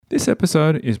This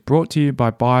episode is brought to you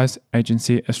by Buyers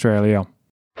Agency Australia.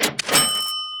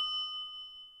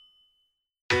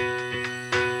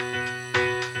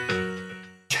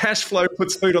 Cash flow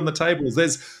puts food on the tables.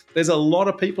 There's a lot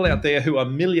of people out there who are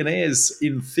millionaires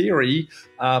in theory,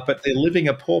 but they're living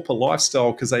a pauper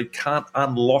lifestyle because they can't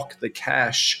unlock the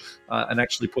cash and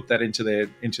actually put that into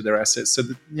their assets. So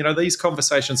these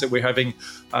conversations that we're having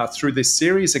through this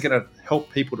series are going to help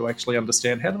people to actually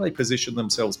understand how do they position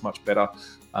themselves much better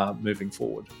moving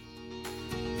forward.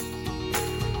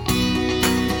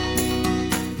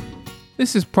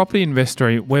 This is Property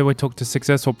Investory, where we talk to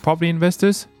successful property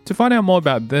investors to find out more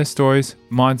about their stories,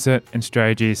 mindset, and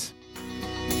strategies.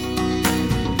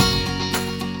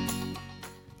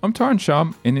 I'm Tyron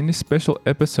Shum, and in this special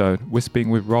episode, we're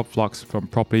speaking with Rob Flux from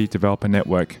Property Developer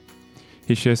Network.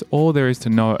 He shares all there is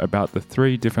to know about the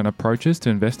 3 different approaches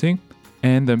to investing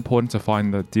and the importance of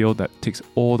finding the deal that ticks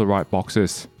all the right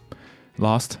boxes.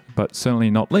 Last, but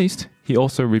certainly not least, he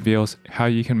also reveals how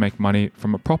you can make money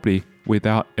from a property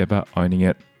without ever owning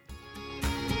it.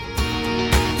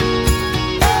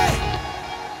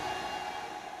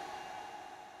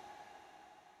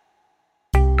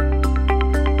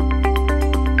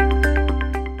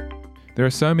 There are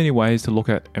so many ways to look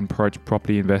at and approach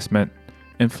property investment,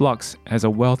 and Flux has a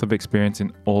wealth of experience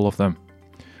in all of them.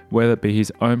 Whether it be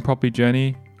his own property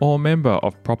journey or a member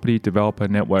of Property Developer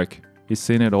Network, he's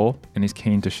seen it all and is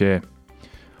keen to share.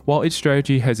 While each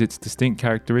strategy has its distinct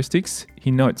characteristics,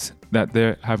 he notes that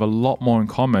they have a lot more in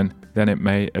common than it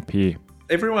may appear.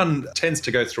 Everyone tends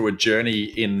to go through a journey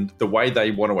in the way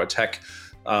they want to attack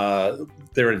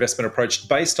their investment approach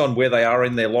based on where they are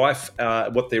in their life,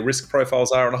 what their risk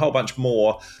profiles are, and a whole bunch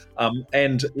more.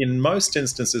 And in most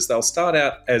instances, they'll start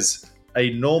out as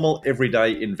a normal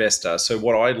everyday investor. So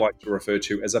what I like to refer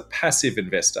to as a passive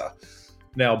investor.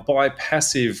 Now, by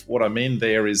passive, what I mean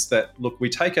there is that, look, we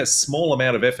take a small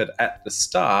amount of effort at the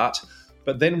start,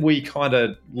 but then we kind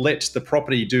of let the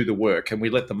property do the work and we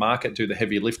let the market do the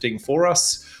heavy lifting for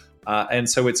us. And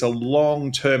so it's a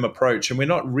long-term approach, and we're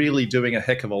not really doing a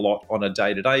heck of a lot on a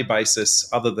day-to-day basis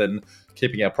other than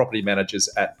keeping our property managers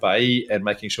at bay and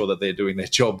making sure that they're doing their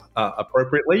job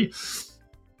appropriately.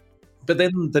 But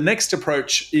then the next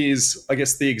approach is, I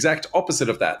guess, the exact opposite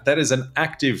of that. That is an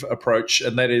active approach,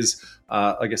 and that is,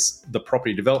 the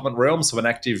property development realm, so an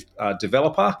active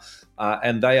developer,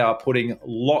 and they are putting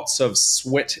lots of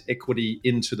sweat equity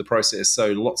into the process,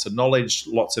 so lots of knowledge,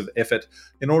 lots of effort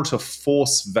in order to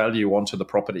force value onto the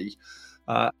property.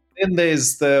 Then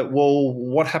there's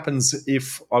what happens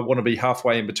if I want to be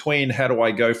halfway in between? How do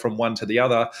I go from one to the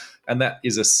other? And that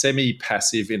is a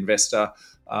semi-passive investor,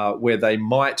 where they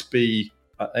might be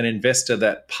an investor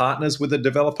that partners with a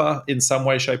developer in some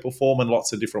way, shape, or form, and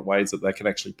lots of different ways that they can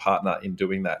actually partner in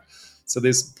doing that. So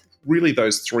there's really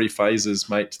those 3 phases,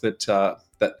 mate,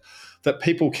 that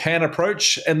people can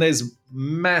approach, and there's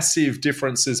massive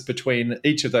differences between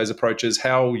each of those approaches.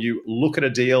 How you look at a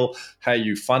deal, how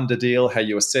you fund a deal, how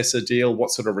you assess a deal,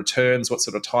 what sort of returns, what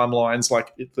sort of timelines,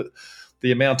 like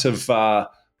the amount of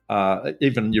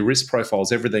even your risk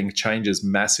profiles, everything changes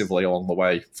massively along the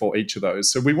way for each of those.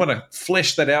 So we want to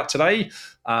flesh that out today.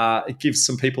 It gives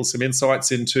some people some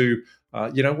insights into,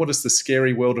 what does the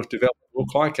scary world of development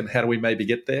look like, and how do we maybe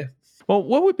get there? Well,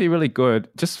 what would be really good,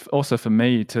 just also for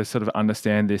me to sort of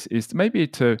understand this, is maybe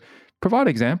to provide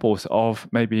examples of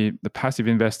maybe the passive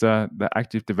investor, the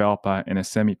active developer, and a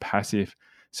semi-passive.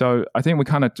 So I think we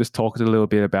kind of just talked a little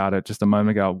bit about it just a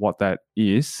moment ago, what that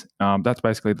is. That's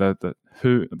basically the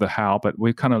who, the how, but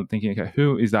we're kind of thinking, okay,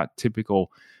 who is that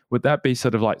typical? Would that be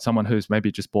sort of like someone who's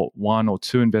maybe just bought 1 or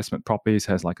 2 investment properties,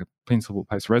 has like a principal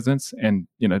place residence, and,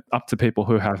 up to people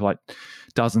who have like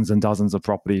dozens and dozens of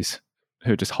properties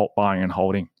who are just buying and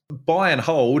holding? Buy and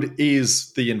hold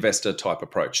is the investor type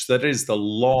approach. That is the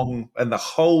long, and the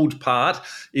hold part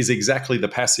is exactly the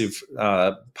passive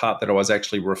part that I was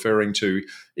actually referring to,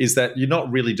 is that you're not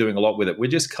really doing a lot with it.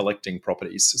 We're just collecting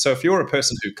properties. So if you're a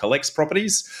person who collects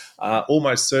properties,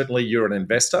 almost certainly you're an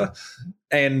investor.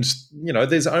 And,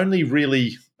 there's only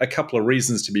really a couple of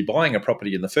reasons to be buying a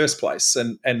property in the first place.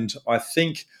 And I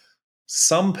think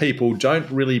some people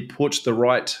don't really put the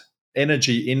right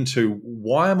energy into,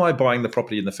 why am I buying the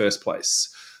property in the first place?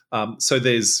 So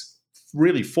there's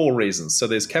really 4 reasons. So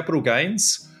there's capital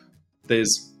gains,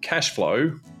 there's cash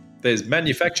flow, there's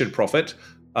manufactured profit,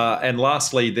 and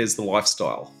lastly, there's the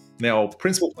lifestyle. Now,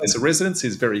 principal place of residence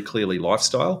is very clearly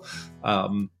lifestyle.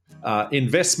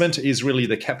 Investment is really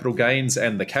the capital gains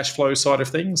and the cash flow side of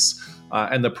things.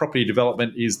 And the property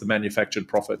development is the manufactured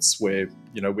profits, where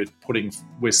we're putting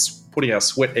our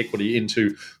sweat equity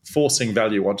into forcing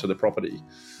value onto the property.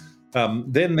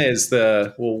 Then there's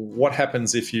what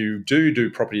happens if you do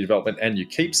property development and you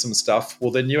keep some stuff?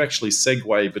 Well, then you actually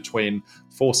segue between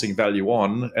forcing value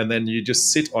on, and then you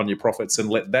just sit on your profits and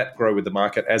let that grow with the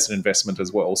market as an investment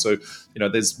as well. So,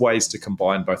 there's ways to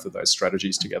combine both of those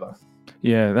strategies together.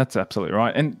 Yeah, that's absolutely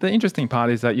right. And the interesting part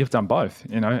is that you've done both,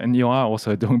 and you are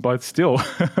also doing both still.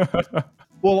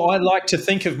 Well, I like to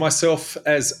think of myself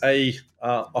as a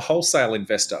wholesale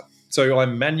investor. So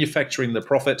I'm manufacturing the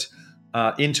profit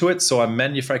into it. So I'm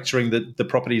manufacturing the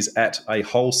properties at a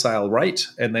wholesale rate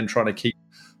and then trying to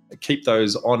keep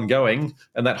those ongoing.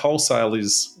 And that wholesale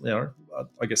is,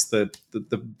 I guess the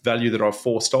value that I've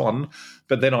forced on,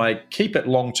 but then I keep it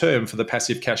long term for the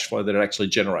passive cash flow that it actually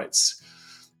generates.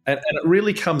 And it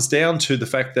really comes down to the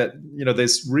fact that,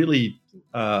 there's really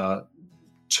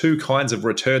two kinds of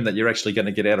return that you're actually going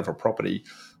to get out of a property.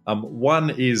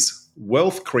 One is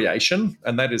wealth creation,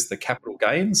 and that is the capital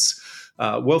gains.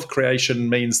 Wealth creation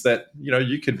means that,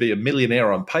 you could be a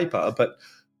millionaire on paper, but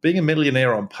being a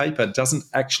millionaire on paper doesn't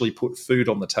actually put food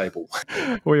on the table.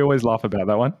 We always laugh about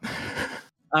that one.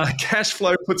 Cash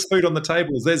flow puts food on the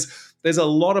tables. There's a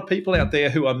lot of people out there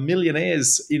who are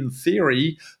millionaires in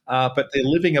theory, but they're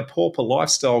living a pauper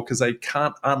lifestyle because they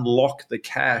can't unlock the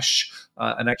cash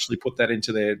and actually put that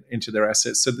into their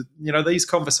assets. So, these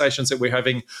conversations that we're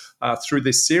having through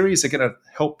this series are going to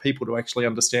help people to actually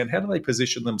understand how do they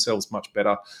position themselves much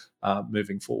better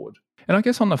moving forward. And I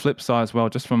guess on the flip side as well,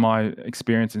 just from my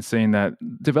experience in seeing that,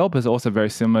 developers are also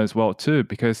very similar as well too,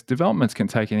 because developments can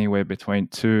take anywhere between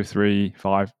 2, 3,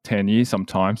 5, 10 years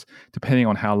sometimes, depending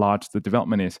on how large the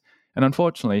development is. And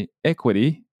unfortunately,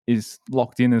 equity is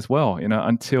locked in as well,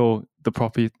 until the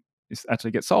property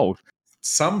actually gets sold.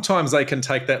 Sometimes they can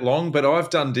take that long, but I've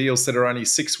done deals that are only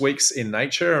 6 weeks in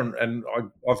nature, and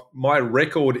my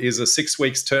record is a 6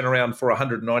 weeks turnaround for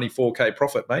 194k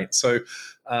profit, mate. So,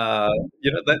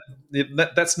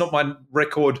 that's not my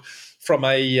record from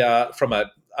a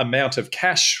amount of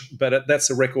cash, but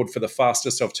that's a record for the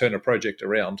fastest I've turned a project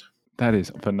around. That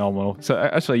is phenomenal. So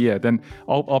actually, yeah, then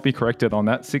I'll be corrected on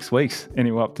that. 6 weeks,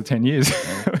 anywhere up to 10 years,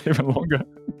 even longer.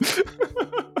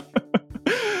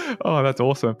 Oh, that's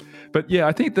awesome. But yeah,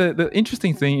 I think the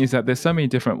interesting thing is that there's so many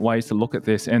different ways to look at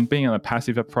this. And being on a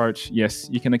passive approach, yes,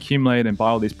 you can accumulate and buy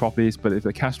all these properties, but if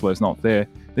the cash flow is not there,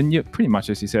 then you're pretty much,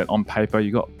 as you said, on paper,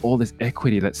 you got all this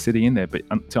equity that's sitting in there. But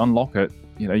to unlock it,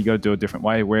 you got to do it a different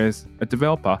way. Whereas a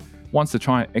developer wants to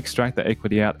try and extract the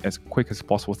equity out as quick as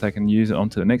possible so they can use it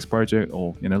onto the next project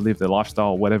or, live their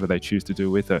lifestyle, whatever they choose to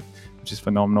do with it, which is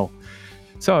phenomenal.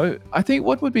 So I think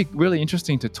what would be really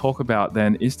interesting to talk about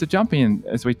then is to jump in,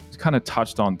 as we kind of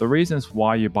touched on, the reasons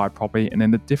why you buy property and then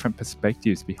the different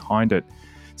perspectives behind it.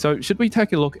 So should we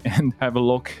take a look and have a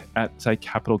look at, say,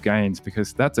 capital gains?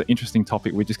 Because that's an interesting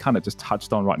topic we just kind of just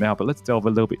touched on right now, but let's delve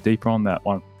a little bit deeper on that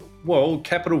one. Well,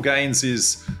 capital gains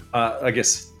is, I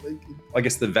guess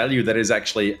the value that is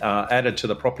actually added to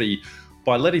the property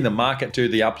by letting the market do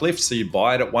the uplift. So you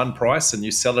buy it at one price and you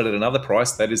sell it at another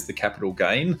price. That is the capital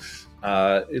gain.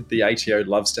 The ATO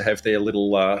loves to have their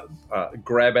little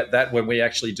grab at that when we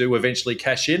actually do eventually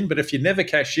cash in. But if you never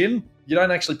cash in, you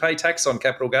don't actually pay tax on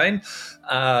capital gain.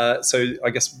 So I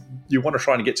guess you want to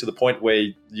try and get to the point where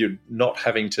you're not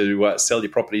having to sell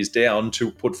your properties down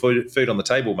to put food on the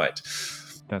table, mate.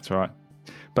 That's right.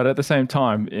 But at the same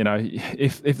time,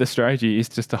 if the strategy is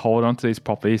just to hold on to these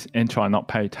properties and try and not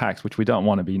pay tax, which we don't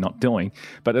want to be not doing,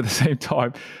 but at the same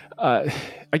time,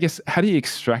 I guess, how do you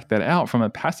extract that out from a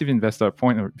passive investor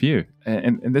point of view?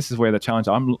 And this is where the challenge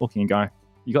I'm looking and going,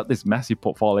 you got this massive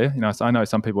portfolio, so I know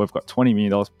some people have got $20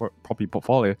 million property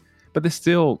portfolio, but they've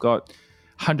still got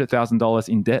 $100,000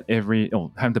 in debt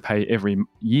having to pay every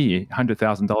year,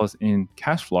 $100,000 in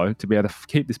cash flow to be able to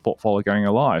keep this portfolio going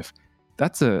alive.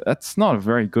 That's not a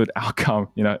very good outcome,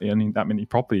 owning that many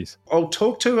properties. I'll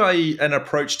talk to an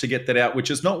approach to get that out, which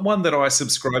is not one that I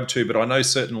subscribe to, but I know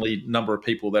certainly a number of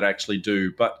people that actually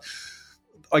do. But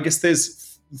I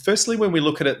guess firstly, when we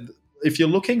look at it, if you're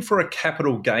looking for a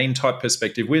capital gain type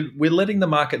perspective, we're letting the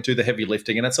market do the heavy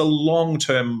lifting, and it's a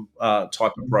long-term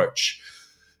type approach.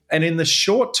 And in the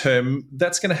short term,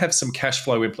 that's going to have some cash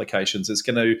flow implications. It's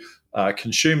going to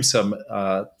consume some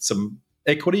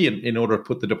equity in order to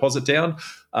put the deposit down,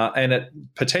 and it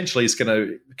potentially is going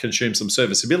to consume some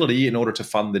serviceability in order to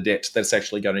fund the debt that's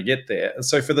actually going to get there. And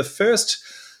so for the first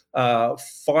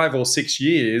 5 or 6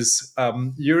 years,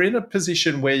 you're in a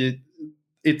position where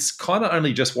it's kind of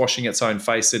only just washing its own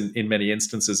face in many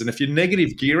instances. And if you're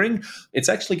negative gearing, it's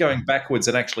actually going backwards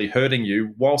and actually hurting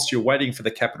you whilst you're waiting for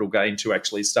the capital gain to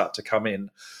actually start to come in.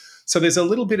 So there's a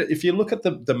little bit, if you look at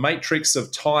the matrix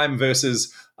of time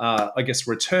versus,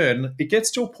 return, it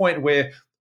gets to a point where,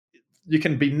 you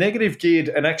can be negative geared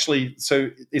and actually, so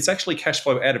it's actually cash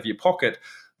flow out of your pocket.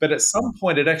 But at some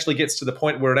point, it actually gets to the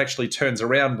point where it actually turns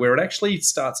around, where it actually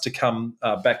starts to come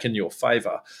back in your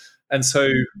favor. And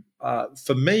so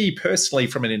for me personally,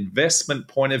 from an investment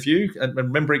point of view, and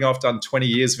remembering I've done 20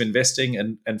 years of investing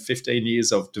and 15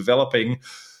 years of developing,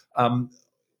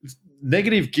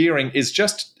 negative gearing is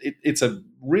just, it's a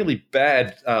really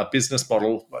bad business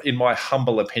model, in my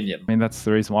humble opinion. I mean, that's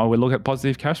the reason why we look at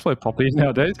positive cash flow properties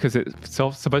nowadays, because it's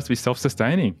supposed to be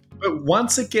self-sustaining. But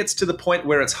once it gets to the point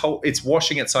where it's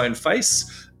washing its own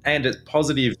face and it's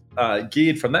positive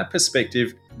geared from that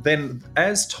perspective, then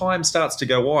as time starts to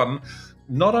go on,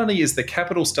 not only is the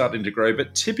capital starting to grow,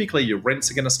 but typically your rents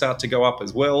are going to start to go up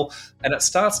as well. And it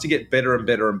starts to get better and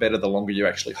better and better the longer you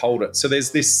actually hold it. So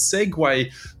there's this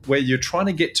segue where you're trying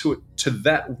to get to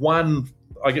that one,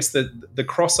 I guess, the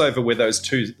crossover where those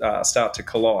two start to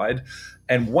collide.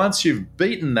 And once you've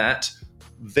beaten that,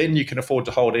 then you can afford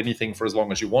to hold anything for as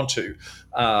long as you want to.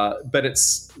 But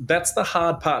that's the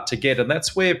hard part to get. And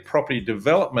that's where property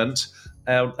development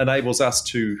enables us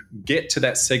to get to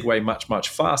that segue much, much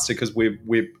faster, because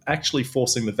we're actually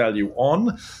forcing the value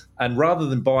on. And rather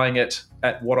than buying it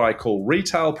at what I call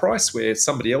retail price, where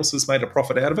somebody else has made a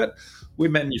profit out of it, we're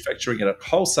manufacturing it at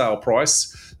wholesale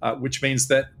price, which means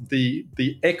that the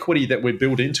equity that we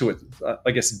build into it,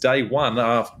 I guess day one,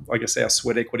 our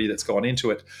sweat equity that's gone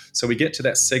into it. So we get to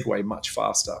that segue much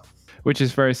faster. Which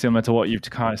is very similar to what you've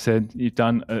kind of said. You've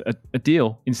done a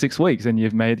deal in 6 weeks and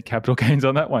you've made capital gains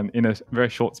on that one in a very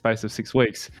short space of 6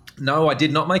 weeks. No, I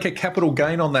did not make a capital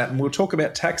gain on that. And we'll talk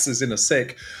about taxes in a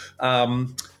sec.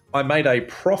 I made a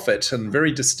profit, and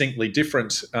very distinctly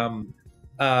different.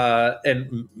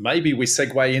 And maybe we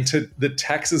segue into the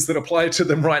taxes that apply to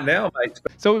them right now, mate.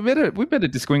 So we better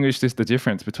distinguish the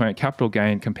difference between a capital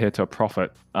gain compared to a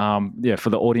profit. For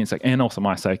the audience, and also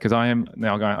my sake, because I am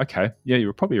now going, okay, yeah,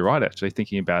 you're probably right, actually,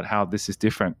 thinking about how this is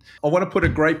different. I want to put a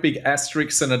great big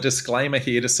asterisk and a disclaimer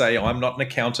here to say I'm not an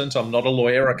accountant, I'm not a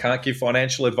lawyer, I can't give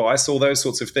financial advice, all those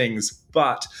sorts of things.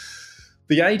 But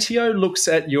the ATO looks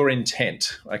at your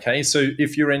intent, okay? So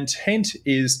if your intent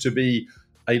is to be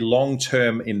a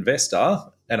long-term investor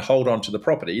and hold on to the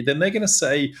property, then they're going to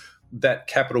say that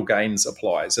capital gains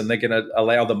applies, and they're going to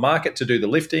allow the market to do the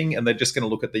lifting, and they're just going to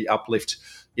look at the uplift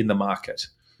in the market.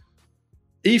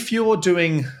 If you're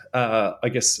doing,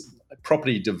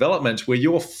 property development where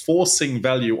you're forcing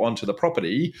value onto the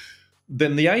property,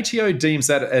 then the ATO deems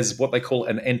that as what they call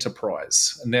an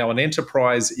enterprise. Now, an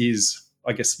enterprise is,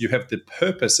 I guess, you have the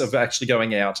purpose of actually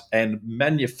going out and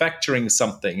manufacturing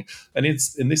something. And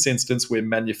in this instance, we're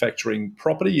manufacturing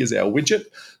property is our widget.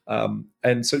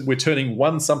 And so we're turning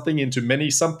one something into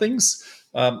many somethings.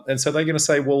 And so they're going to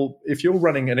say, well, if you're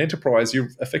running an enterprise, you're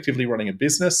effectively running a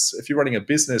business. If you're running a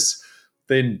business,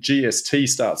 then GST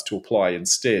starts to apply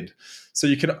instead. So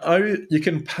you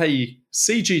can pay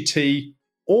CGT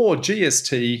or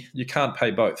GST. You can't pay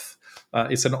both.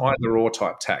 It's an either or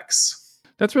type tax.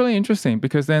 That's really interesting,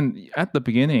 because then at the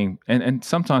beginning, and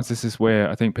sometimes this is where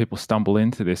I think people stumble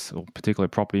into this, or particularly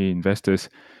property investors,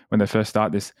 when they first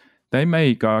start this, they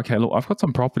may go, okay, look, I've got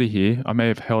some property here. I may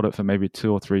have held it for maybe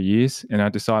 2 or 3 years, and I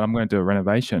decide I'm going to do a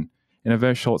renovation. In a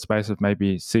very short space of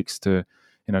maybe 6 to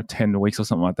 10 weeks or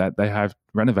something like that, they have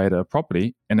renovated a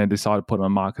property and then decide to put it on the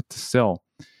market to sell.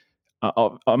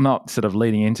 I'm not sort of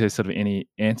leading into sort of any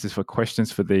answers for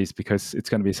questions for these, because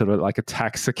it's going to be sort of like a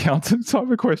tax accountant type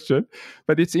of question.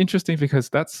 But it's interesting because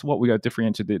that's what we got to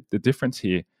differentiate the difference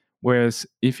here. Whereas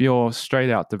if you're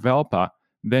straight out developer,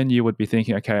 then you would be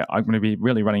thinking, okay, I'm going to be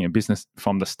really running a business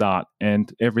from the start,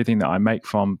 and everything that I make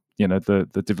from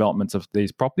the developments of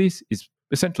these properties is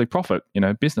essentially profit,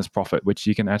 business profit, which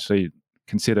you can actually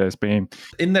consider as being.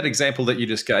 In that example that you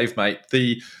just gave, mate,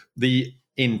 the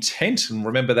intent, and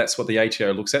remember that's what the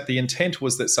ATO looks at, the intent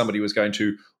was that somebody was going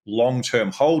to long-term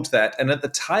hold that, and at the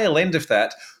tail end of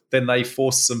that, then they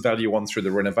force some value on through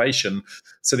the renovation.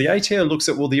 So the ATO looks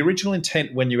at, well, the original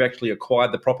intent when you actually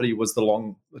acquired the property was the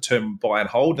long-term buy and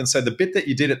hold, and so the bit that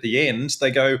you did at the end, they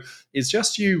go, is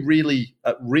just you really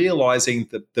realizing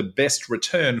the best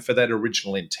return for that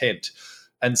original intent.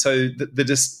 And so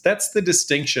that's the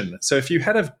distinction. So if you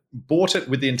had have bought it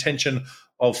with the intention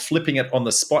of flipping it on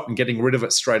the spot and getting rid of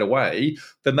it straight away,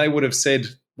 then they would have said,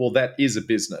 well, that is a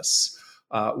business.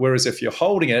 Whereas if you're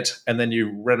holding it and then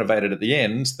you renovate it at the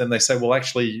end, then they say, well,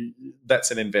 actually,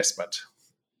 that's an investment.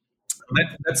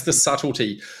 That's the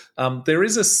subtlety. There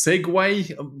is a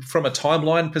segue from a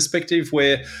timeline perspective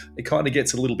where it kind of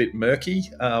gets a little bit murky.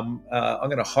 I'm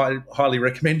going to highly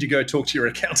recommend you go talk to your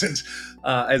accountant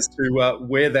as to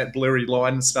where that blurry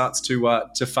line starts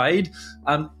to fade.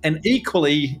 And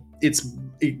equally,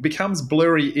 it becomes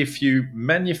blurry if you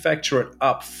manufacture it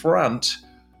up front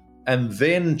and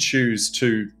then choose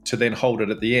to then hold it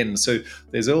at the end. So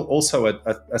there's also a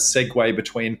segue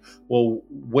between, well,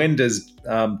 when does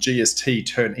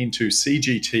GST turn into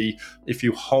CGT if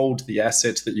you hold the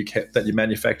asset that you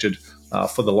manufactured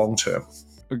for the long term?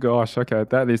 Gosh, okay,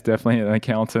 that is definitely an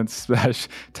accountant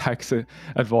 / tax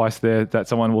advice there that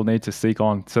someone will need to seek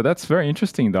on. So that's very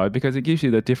interesting though, because it gives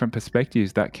you the different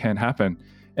perspectives that can happen.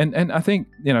 And I think,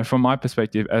 from my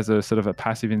perspective as a sort of a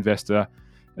passive investor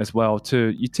as well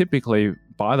too, you typically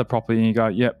buy the property and you go,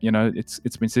 yep,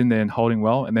 it's been sitting there and holding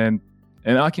well. And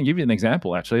I can give you an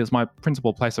example actually. It's my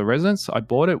principal place of residence. I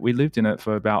bought it. We lived in it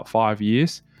for about 5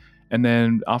 years. And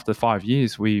then after 5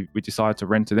 years, we decided to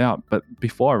rent it out. But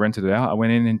before I rented it out, I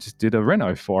went in and just did a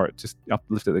reno for it. Just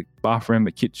uplifted the bathroom,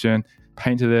 the kitchen,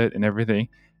 painted it and everything.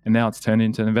 And now it's turned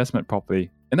into an investment property.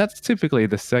 And that's typically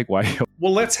the segue.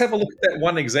 Well, let's have a look at that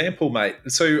one example, mate.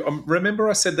 So remember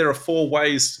I said there are 4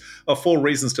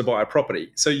 reasons to buy a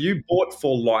property. So you bought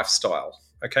for lifestyle,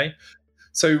 okay?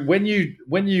 So when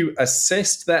you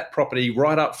assessed that property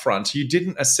right up front, you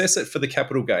didn't assess it for the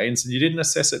capital gains and you didn't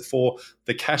assess it for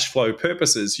the cash flow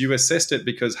purposes. You assessed it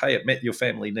because, hey, it met your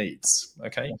family needs,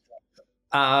 okay?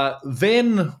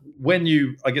 Then when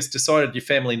you, I guess, decided your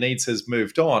family needs has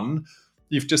moved on,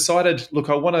 you've decided, look,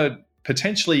 I want to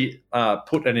potentially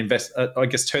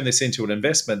turn this into an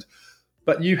investment,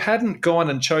 but you hadn't gone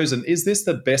and chosen, is this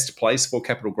the best place for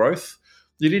capital growth?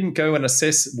 You didn't go and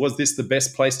assess, was this the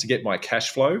best place to get my cash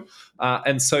flow?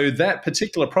 And so that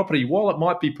particular property, while it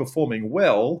might be performing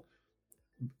well,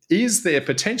 is there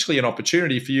potentially an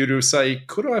opportunity for you to say,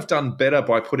 could I have done better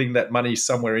by putting that money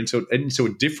somewhere into a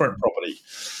different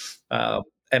property?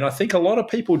 And I think a lot of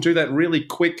people do that really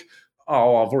quick.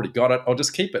 Oh, I've already got it. I'll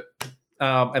just keep it.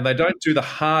 And they don't do the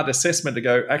hard assessment to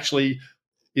go, actually,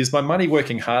 is my money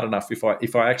working hard enough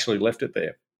if I actually left it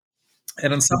there?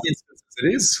 And in some instances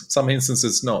it is, some instances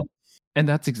it's not. And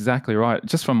that's exactly right.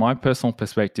 Just from my personal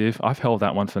perspective, I've held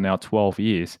that one for now 12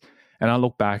 years. And I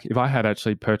look back, if I had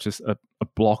actually purchased a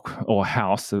block or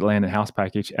house, a land and house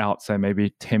package out, say maybe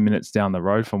 10 minutes down the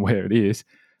road from where it is,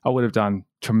 I would have done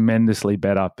tremendously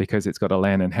better because it's got a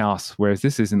land and house. Whereas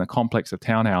this is in the complex of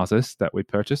townhouses that we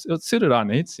purchased. It suited our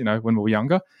needs, when we were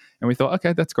younger. And we thought,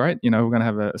 okay, that's great. We're going to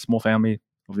have a small family.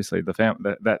 Obviously,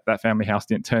 that family house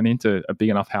didn't turn into a big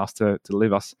enough house to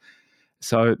live us.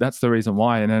 So that's the reason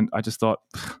why. And then I just thought,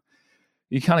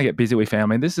 you kind of get busy with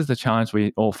family. And this is the challenge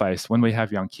we all face when we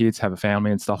have young kids, have a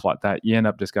family and stuff like that. You end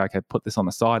up just going, okay, put this on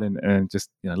the side and just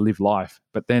live life.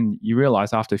 But then you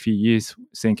realize after a few years,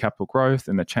 seeing capital growth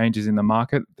and the changes in the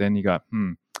market, then you go,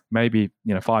 maybe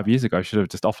 5 years ago, I should have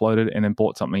just offloaded and then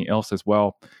bought something else as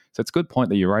well. So it's a good point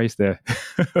that you raised there.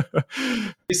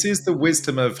 This is the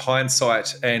wisdom of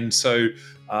hindsight. And so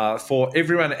for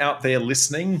everyone out there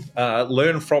listening,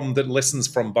 learn from the lessons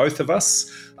from both of us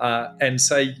and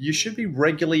say you should be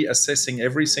regularly assessing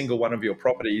every single one of your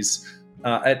properties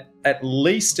at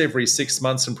least every 6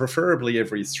 months and preferably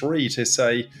every 3 to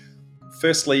say,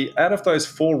 firstly, out of those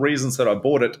 4 reasons that I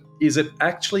bought it, is it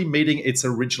actually meeting its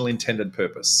original intended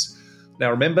purpose? Now,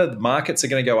 remember, the markets are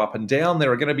going to go up and down.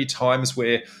 There are going to be times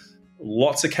where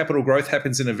lots of capital growth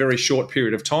happens in a very short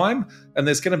period of time, and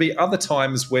there's going to be other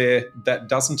times where that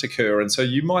doesn't occur. And so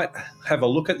you might have a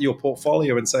look at your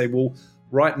portfolio and say, well,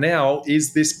 right now,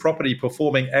 is this property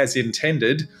performing as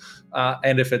intended?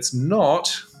 And if it's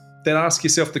not, then ask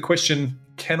yourself the question,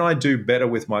 can I do better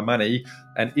with my money?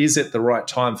 And is it the right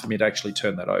time for me to actually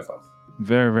turn that over?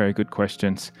 Very, very good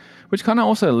questions, which kind of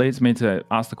also leads me to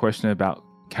ask the question about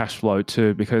cash flow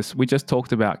too, because we just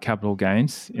talked about capital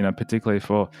gains, particularly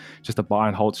for just a buy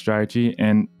and hold strategy.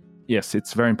 And yes,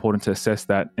 it's very important to assess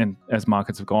that. And as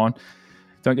markets have gone,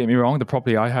 don't get me wrong, the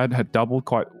property I had doubled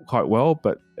quite well,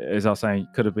 but as I was saying,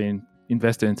 could have been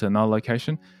invested into another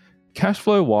location. Cash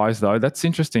flow wise though, that's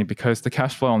interesting because the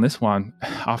cash flow on this one,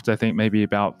 after I think maybe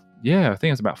about, I think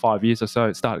it was about 5 years or so,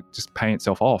 it started just paying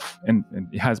itself off. And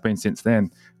it has been since then,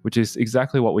 which is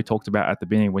exactly what we talked about at the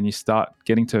beginning. When you start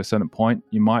getting to a certain point,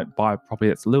 you might buy a property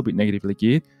that's a little bit negatively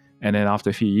geared. And then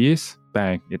after a few years,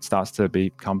 bang, it starts to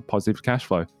become positive cash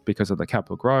flow because of the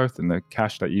capital growth and the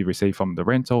cash that you receive from the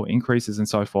rental increases and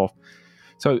so forth.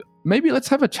 So maybe let's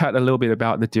have a chat a little bit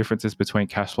about the differences between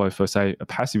cash flow for, say, a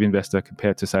passive investor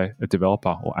compared to, say, a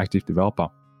developer or active developer.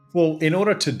 Well, in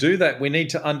order to do that, we need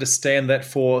to understand that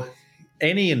for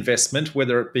any investment,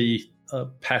 whether it be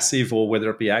passive or whether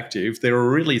it be active, there are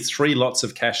really 3 lots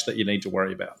of cash that you need to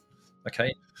worry about.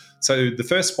 Okay. So the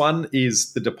first one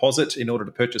is the deposit in order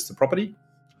to purchase the property.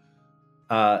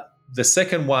 The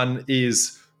second one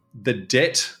is the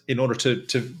debt in order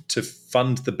to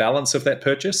fund the balance of that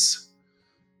purchase.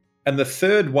 And the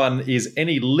third one is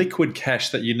any liquid cash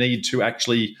that you need to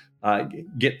actually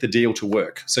get the deal to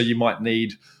work. So you might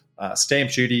need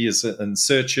stamp duty and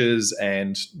searches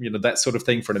and that sort of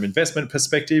thing from an investment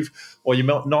perspective, or you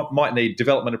might need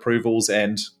development approvals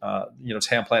and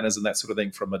town planners and that sort of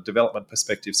thing from a development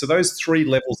perspective. So those three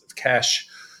levels of cash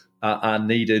are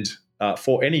needed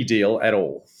for any deal at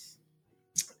all.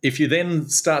 If you then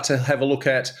start to have a look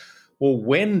at, well,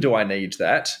 when do I need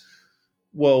that?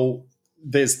 Well,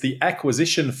 there's the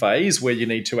acquisition phase where you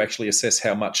need to actually assess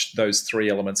how much those three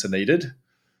elements are needed.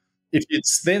 If you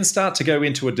then start to go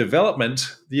into a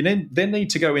development, you then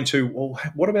need to go into, well,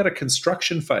 what about a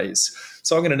construction phase?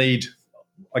 So I'm going to need,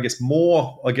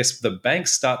 the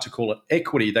banks start to call it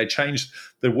equity. They changed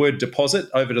the word deposit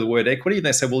over to the word equity. And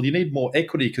they say, well, you need more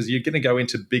equity because you're going to go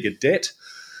into bigger debt.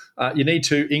 You need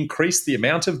to increase the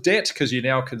amount of debt because you're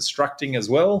now constructing as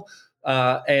well.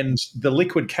 And the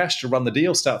liquid cash to run the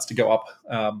deal starts to go up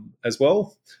as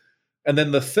well. And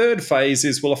then the third phase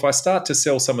is, well, if I start to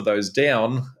sell some of those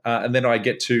down and then I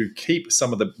get to keep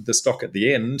some of the stock at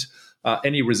the end,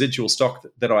 any residual stock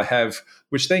that I have,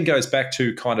 which then goes back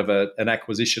to kind of an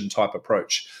acquisition type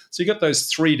approach. So you've got those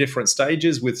three different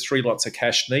stages with three lots of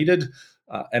cash needed.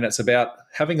 And it's about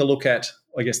having a look at,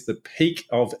 the peak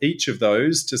of each of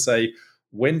those to say,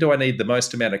 when do I need the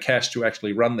most amount of cash to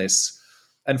actually run this?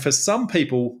 And for some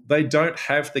people, they don't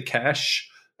have the cash.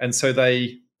 And so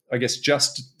they,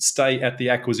 just stay at the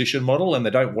acquisition model and they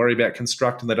don't worry about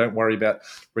construct and they don't worry about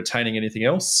retaining anything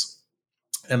else.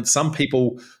 And some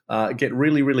people get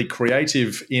really, really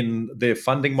creative in their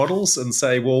funding models and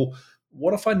say, well,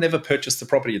 what if I never purchased the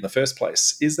property in the first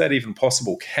place? Is that even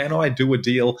possible? Can I do a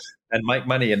deal and make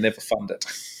money and never fund it?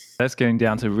 That's getting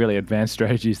down to really advanced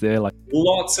strategies there. Like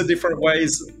lots of different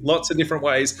ways.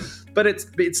 But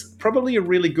it's probably a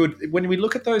really good, when we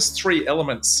look at those three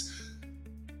elements,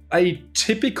 a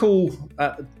typical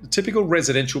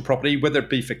residential property, whether it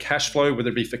be for cash flow, whether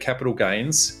it be for capital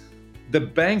gains, the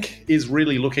bank is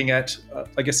really looking at,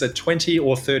 a 20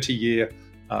 or 30 year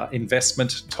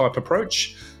investment type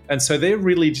approach. And so they're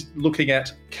really looking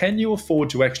at, can you afford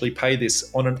to actually pay this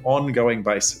on an ongoing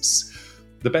basis?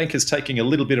 The bank is taking a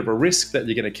little bit of a risk that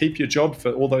you're going to keep your job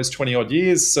for all those 20 odd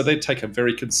years. So they take a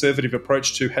very conservative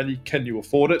approach to can you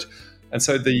afford it? And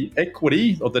so the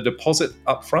equity or the deposit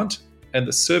upfront and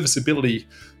the serviceability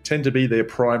tend to be their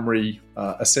primary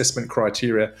assessment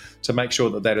criteria to make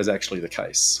sure that is actually the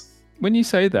case. When you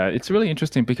say that, it's really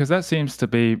interesting because that seems to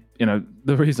be,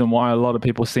 the reason why a lot of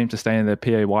people seem to stay in their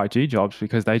PAYG jobs,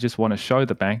 because they just want to show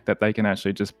the bank that they can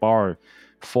actually just borrow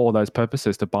for those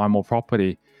purposes to buy more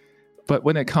property. But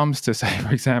when it comes to, say,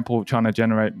 for example, trying to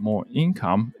generate more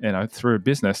income, through a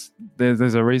business,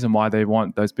 there's a reason why they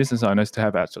want those business owners to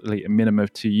have actually a minimum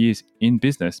of 2 years in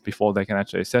business before they can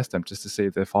actually assess them, just to see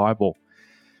if they're viable,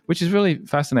 which is really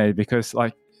fascinating because,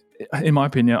 in my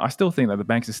opinion, I still think that the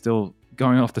banks are still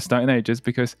going off the Stone Ages,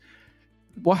 because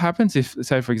what happens if,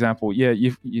 say, for example,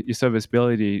 your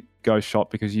serviceability goes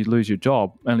shot because you lose your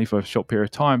job only for a short period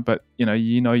of time, but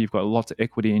you've got lots of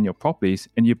equity in your properties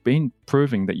and you've been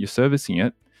proving that you're servicing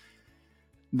it,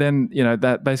 then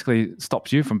that basically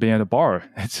stops you from being able to borrow.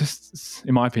 It's just,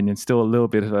 in my opinion, still a little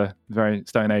bit of a very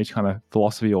Stone Age kind of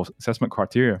philosophy or assessment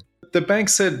criteria. The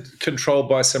banks are controlled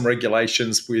by some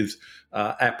regulations with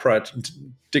APRA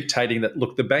dictating that,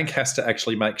 look, the bank has to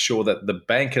actually make sure that the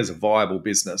bank is a viable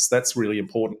business. That's really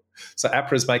important. So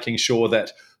APRA is making sure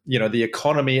that the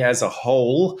economy as a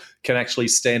whole can actually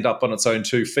stand up on its own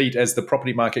 2 feet as the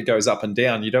property market goes up and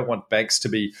down. You don't want banks to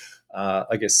be,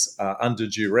 under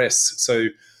duress. So,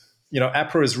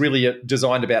 APRA is really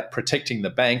designed about protecting the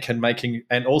bank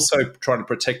and also trying to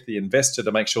protect the investor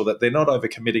to make sure that they're not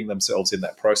overcommitting themselves in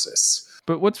that process.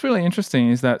 But what's really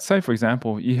interesting is that, say, for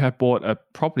example, you have bought a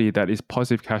property that is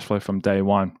positive cash flow from day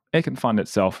one. It can fund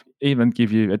itself, even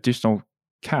give you additional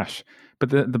cash. But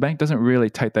the bank doesn't really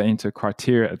take that into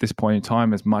criteria at this point in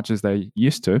time as much as they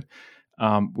used to,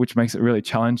 which makes it really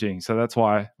challenging. So that's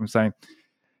why I'm saying,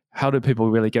 how do people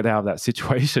really get out of that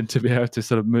situation to be able to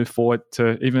sort of move forward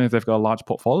to, even if they've got a large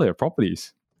portfolio of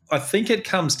properties? I think it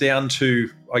comes down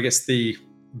to,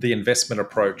 the investment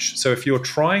approach. So if you're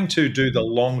trying to do the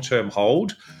long-term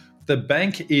hold, the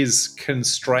bank is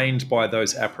constrained by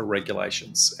those APRA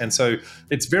regulations. And so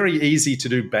it's very easy to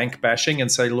do bank bashing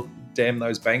and say, look, damn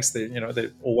those banks,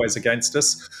 they're always against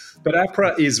us. But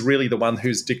APRA is really the one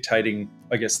who's dictating,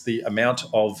 the amount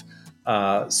of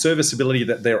serviceability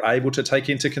that they're able to take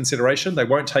into consideration. They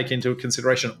won't take into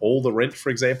consideration all the rent, for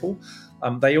example.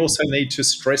 They also need to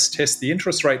stress test the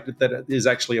interest rate that it is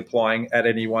actually applying at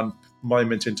any one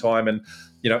moment in time, and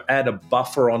add a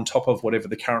buffer on top of whatever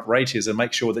the current rate is and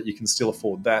make sure that you can still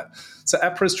afford that. So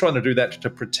APRA is trying to do that to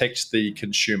protect the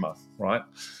consumer, right?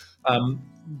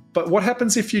 But what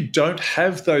happens if you don't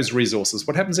have those resources?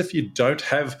 What happens if you don't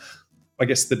have, I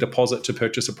guess, the deposit to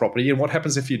purchase a property? And what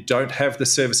happens if you don't have the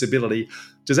serviceability?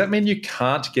 Does that mean you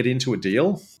can't get into a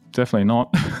deal? Definitely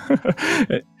not.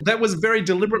 That was very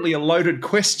deliberately a loaded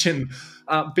question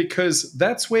because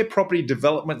that's where property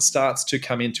development starts to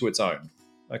come into its own,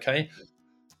 okay?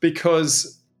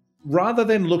 Because rather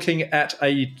than looking at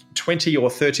a 20 or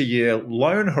 30-year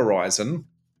loan horizon,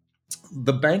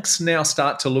 the banks now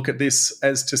start to look at this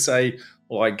as to say,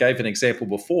 well, I gave an example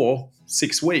before,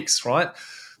 6 weeks, right?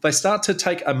 They start to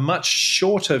take a much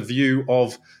shorter view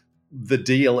of the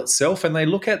deal itself, and they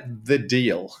look at the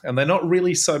deal, and they're not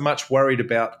really so much worried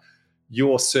about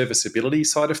your serviceability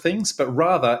side of things, but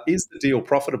rather, is the deal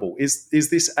profitable? Is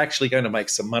this actually going to make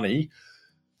some money?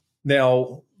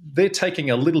 Now, they're taking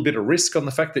a little bit of risk on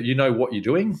the fact that you know what you're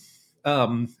doing,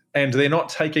 and they're not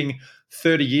taking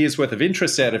 30 years worth of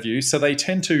interest out of you, so they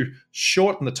tend to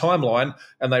shorten the timeline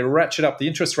and they ratchet up the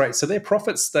interest rate, so their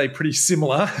profits stay pretty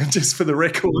similar, just for the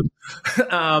record.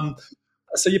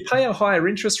 So you pay a higher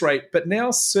interest rate, but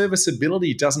now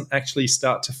serviceability doesn't actually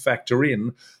start to factor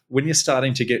in when you're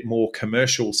starting to get more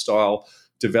commercial style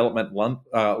development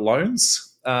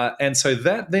loans. And so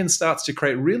that then starts to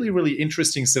create really, really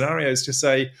interesting scenarios to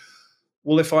say,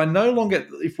 well, if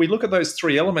we look at those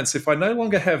three elements, if I no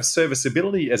longer have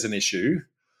serviceability as an issue,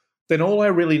 then all I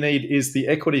really need is the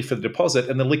equity for the deposit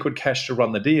and the liquid cash to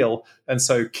run the deal. And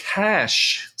so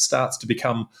cash starts to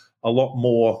become a lot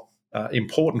more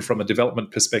important from a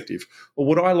development perspective, or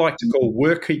what I like to call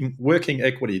working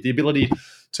equity, the ability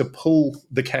to pull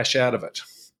the cash out of it.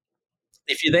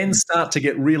 If you then start to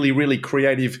get really, really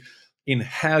creative in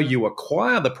how you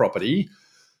acquire the property,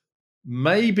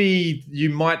 maybe you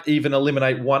might even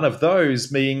eliminate one of those,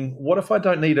 meaning, what if I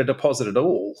don't need a deposit at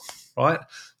all, right?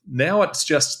 Now it's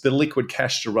just the liquid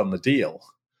cash to run the deal.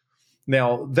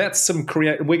 Now, that's some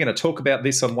we're going to talk about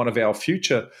this on one of our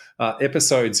future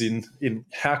episodes in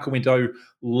how can we do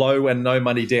low and no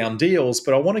money down deals.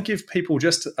 But I want to give people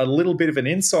just a little bit of an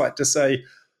insight to say,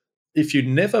 if you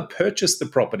never purchase the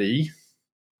property,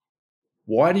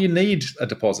 why do you need a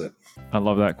deposit? I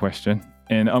love that question.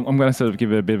 And I'm going to sort of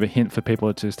give it a bit of a hint for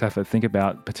people to just have to think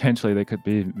about. Potentially there could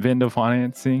be vendor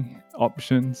financing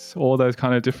options, all those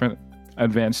kind of different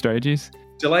advanced strategies.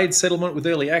 Delayed settlement with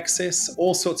early access,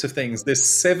 all sorts of things. There's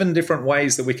 7 different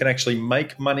ways that we can actually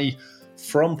make money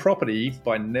from property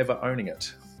by never owning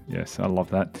it. Yes, I love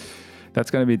that.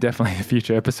 That's going to be definitely a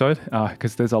future episode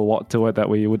because there's a lot to it that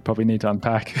we would probably need to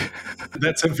unpack.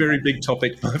 That's a very big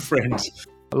topic, my friend.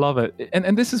 I love it.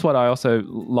 And this is what I also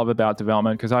love about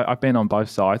development, because I've been on both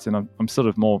sides, and I'm sort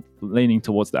of more leaning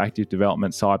towards the active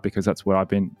development side because that's where I've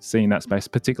been seeing that space,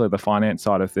 particularly the finance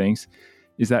side of things,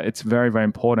 is that it's very, very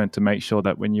important to make sure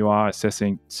that when you are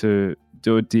assessing to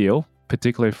do a deal,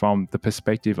 particularly from the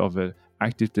perspective of an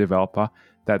active developer,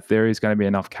 that there is going to be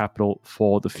enough capital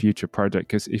for the future project.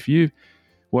 Because if you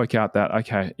work out that,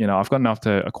 okay, I've got enough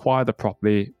to acquire the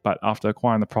property, but after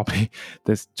acquiring the property,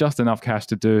 there's just enough cash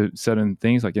to do certain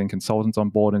things like getting consultants on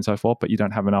board and so forth, but you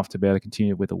don't have enough to be able to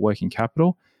continue with the working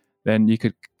capital, then you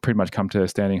could pretty much come to a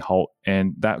standing halt,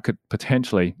 and that could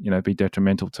potentially, be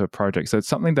detrimental to a project. So it's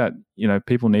something that,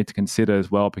 people need to consider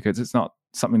as well, because it's not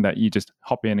something that you just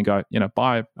hop in and go,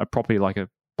 buy a property like a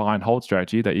buy and hold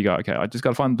strategy that you go, okay, I just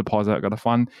got to fund the deposit, I've got to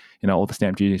fund, all the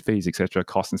stamp duty fees, etc.,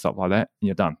 costs and stuff like that, and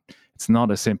you're done. It's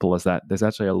not as simple as that. There's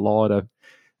actually a lot of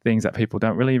things that people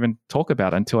don't really even talk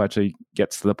about until it actually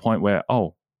gets to the point where,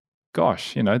 oh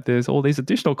gosh, there's all these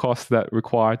additional costs that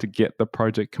require to get the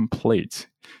project complete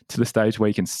to the stage where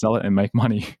you can sell it and make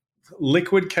money.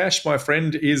 Liquid cash, my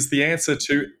friend, is the answer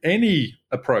to any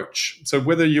approach. So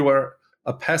whether you are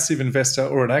a passive investor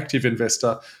or an active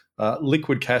investor,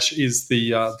 liquid cash is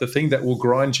the thing that will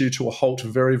grind you to a halt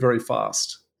very, very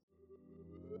fast.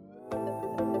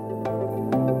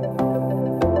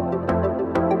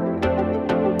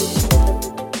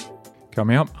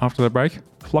 Coming up after the break,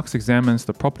 Flux examines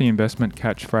the property investment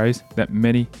catchphrase that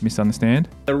many misunderstand.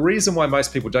 The reason why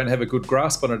most people don't have a good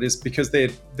grasp on it is because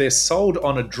they're sold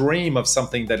on a dream of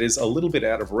something that is a little bit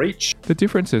out of reach. The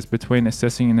differences between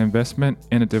assessing an investment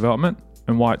and a development,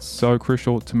 and why it's so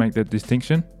crucial to make that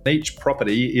distinction. Each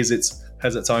property has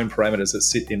its own parameters that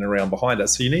sit in and around behind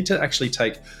us. So you need to actually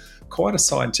take quite a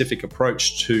scientific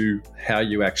approach to how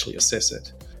you actually assess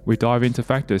it. We dive into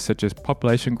factors such as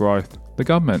population growth, the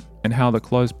government, and how the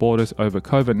closed borders over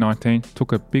COVID-19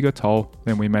 took a bigger toll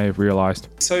than we may have realised.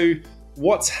 So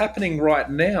what's happening right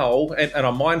now, and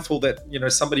I'm mindful that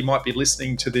somebody might be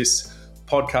listening to this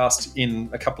podcast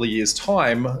in a couple of years'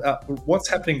 time, what's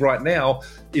happening right now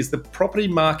is the property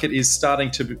market is starting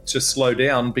to slow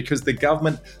down because the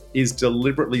government is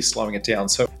deliberately slowing it down.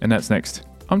 And that's next.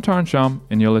 I'm Tyron Shum,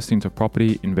 and you're listening to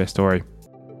Property Investory.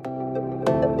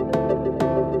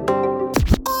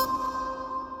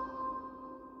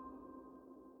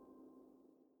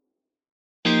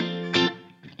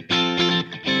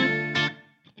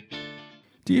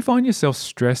 Do you find yourself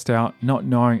stressed out not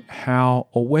knowing how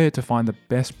or where to find the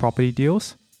best property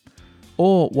deals?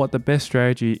 Or what the best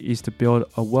strategy is to build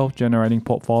a wealth-generating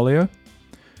portfolio?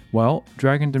 Well,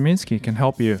 Dragan Dominski can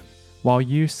help you while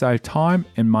you save time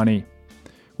and money.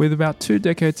 With about 2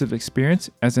 decades of experience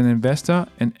as an investor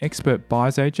and expert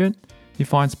buyer's agent, he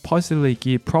finds positively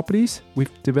geared properties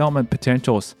with development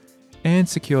potentials and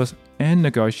secures and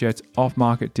negotiates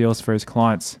off-market deals for his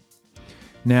clients.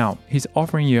 Now, he's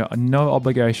offering you a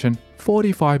no-obligation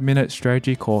 45-minute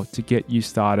strategy call to get you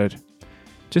started.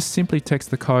 Just simply text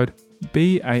the code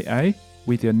BAA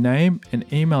with your name and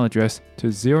email address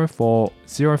to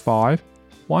 0405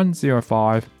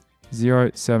 105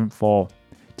 074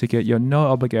 to get your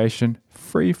no-obligation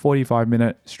free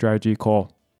 45-minute strategy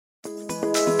call.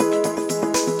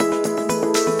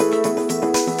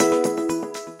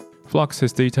 Flux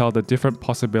has detailed the different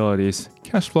possibilities,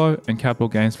 cash flow and capital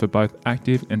gains for both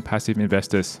active and passive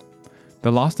investors.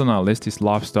 The last on our list is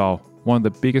lifestyle, one of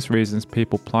the biggest reasons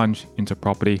people plunge into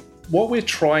property. What we're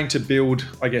trying to build,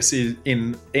 I guess,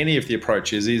 in any of the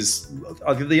approaches is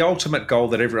the ultimate goal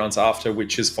that everyone's after,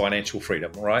 which is financial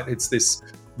freedom, right? It's this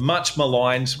much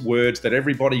maligned word that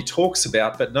everybody talks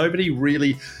about, but nobody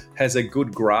really has a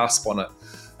good grasp on it.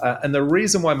 And the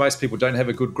reason why most people don't have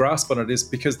a good grasp on it is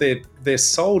because they're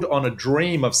sold on a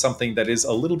dream of something that is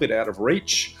a little bit out of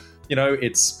reach.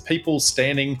 It's people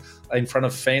standing in front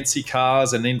of fancy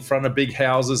cars and in front of big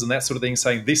houses and that sort of thing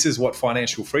saying, this is what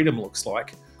financial freedom looks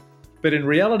like. But in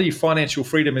reality, financial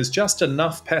freedom is just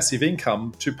enough passive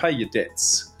income to pay your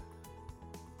debts.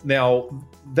 Now,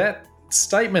 that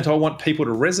statement I want people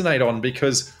to resonate on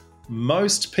because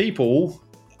most people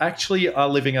actually are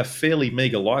living a fairly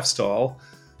meager lifestyle.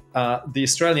 The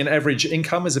Australian average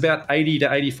income is about $80,000 to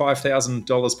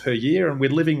 $85,000 per year, and we're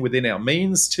living within our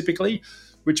means typically,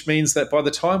 which means that by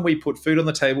the time we put food on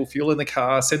the table, fuel in the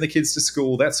car, send the kids to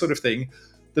school, that sort of thing,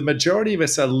 the majority of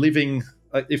us are living,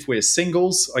 if we're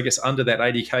singles, I guess under that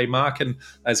 80K mark, and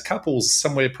as couples,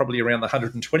 somewhere probably around the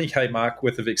 120K mark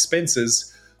worth of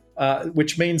expenses,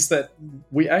 which means that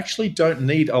we actually don't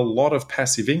need a lot of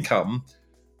passive income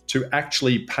to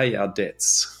actually pay our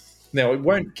debts. Now, it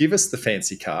won't give us the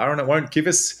fancy car and it won't give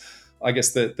us, I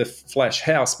guess, the flash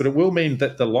house, but it will mean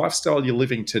that the lifestyle you're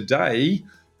living today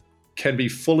can be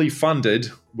fully funded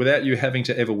without you having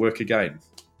to ever work again.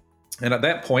 And at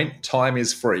that point, time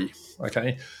is free,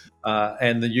 okay?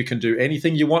 And then you can do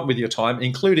anything you want with your time,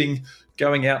 including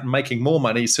going out and making more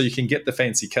money so you can get the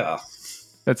fancy car.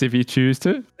 That's if you choose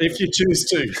to? If you choose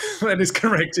to. That is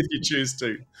correct, if you choose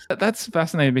to. That's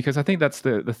fascinating because I think that's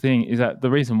the thing is that the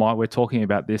reason why we're talking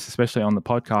about this, especially on the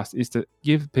podcast, is to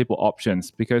give people options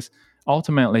because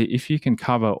ultimately, if you can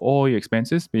cover all your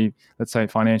expenses, be, let's say,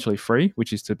 financially free,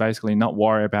 which is to basically not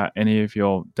worry about any of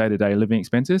your day-to-day living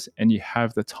expenses, and you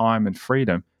have the time and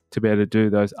freedom to be able to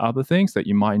do those other things that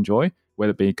you might enjoy,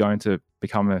 whether it be going to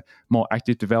become a more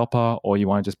active developer or you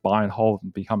want to just buy and hold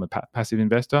and become a passive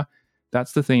investor,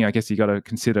 that's the thing I guess you got to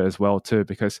consider as well too,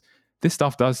 because this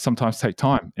stuff does sometimes take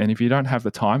time. And if you don't have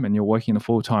the time and you're working a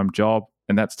full-time job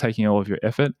and that's taking all of your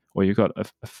effort, or you've got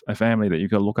a family that you've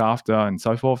got to look after and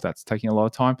so forth, that's taking a lot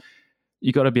of time,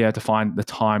 you got to be able to find the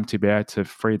time to be able to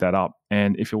free that up.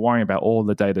 And if you're worrying about all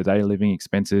the day-to-day living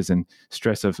expenses and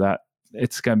stress of that,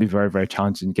 it's going to be very, very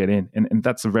challenging to get in. And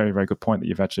that's a very, very good point that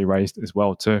you've actually raised as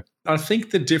well too. I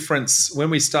think the difference, when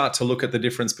we start to look at the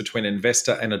difference between an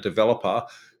investor and a developer,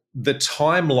 the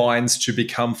timelines to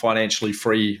become financially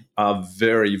free are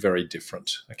very, very different,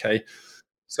 okay?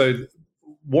 So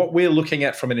what we're looking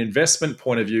at from an investment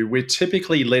point of view, we're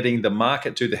typically letting the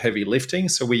market do the heavy lifting.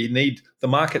 So the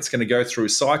market's going to go through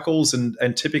cycles,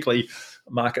 and typically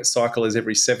a market cycle is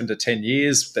every 7 to 10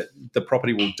 years that the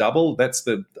property will double. That's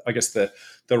the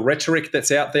rhetoric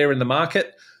that's out there in the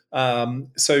market.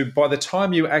 So by the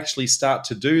time you actually start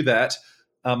to do that,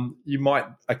 you might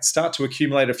start to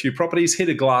accumulate a few properties, hit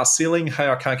a glass ceiling. Hey,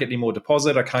 I can't get any more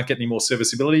deposit. I can't get any more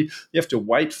serviceability. You have to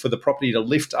wait for the property to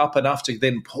lift up enough to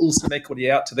then pull some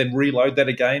equity out to then reload that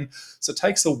again. So it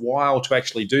takes a while to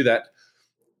actually do that.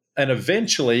 And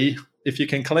eventually, if you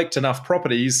can collect enough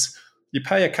properties, you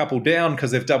pay a couple down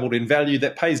because they've doubled in value.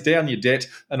 That pays down your debt,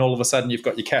 and all of a sudden you've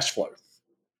got your cash flow.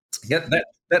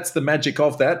 That's the magic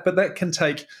of that, but that can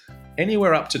take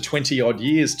anywhere up to 20 odd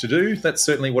years to do. That's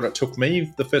certainly what it took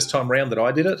me the first time around that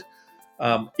I did it.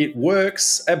 It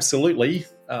works, absolutely,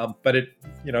 but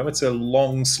it's a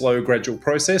long, slow, gradual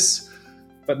process.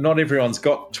 But not everyone's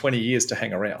got 20 years to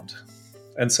hang around.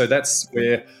 And so that's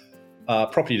where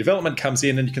property development comes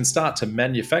in, and you can start to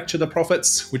manufacture the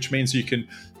profits, which means you can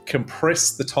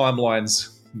compress the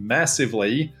timelines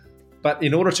massively. But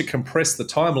in order to compress the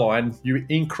timeline, you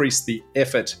increase the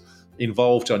effort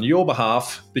involved on your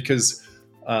behalf, because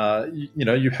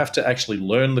you have to actually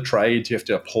learn the trade, you have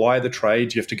to apply the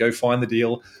trade, you have to go find the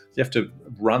deal, you have to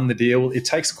run the deal. It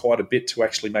takes quite a bit to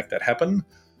actually make that happen.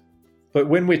 But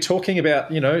when we're talking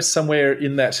about, somewhere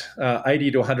in that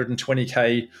 80 to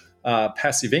 120K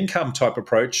passive income type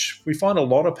approach, we find a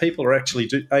lot of people are actually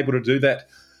able to do that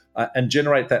and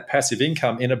generate that passive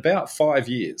income in about 5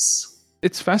 years.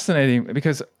 It's fascinating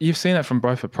because you've seen it from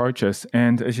both approaches.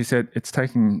 And as you said, it's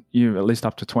taken you at least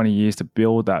up to 20 years to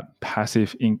build that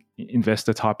passive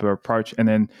investor type of approach. And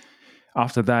then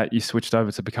after that, you switched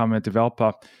over to become a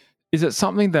developer. Is it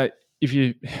something that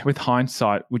with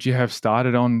hindsight, would you have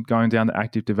started on going down the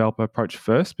active developer approach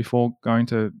first before going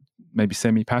to maybe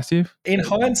semi-passive? In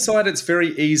hindsight, it's very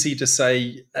easy to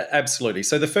say absolutely.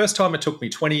 So the first time it took me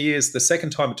 20 years. The second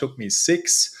time it took me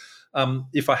 6.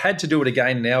 If I had to do it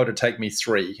again now, it would take me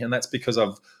 3. And that's because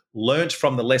I've learnt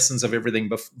from the lessons of everything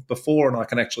before, and I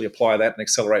can actually apply that and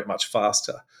accelerate much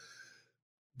faster.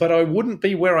 But I wouldn't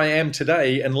be where I am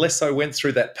today unless I went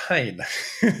through that pain.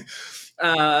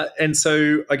 And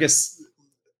so I guess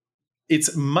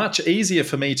it's much easier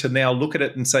for me to now look at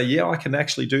it and say, yeah, I can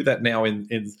actually do that now in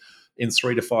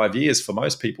 3 to 5 years for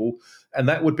most people. And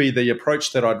that would be the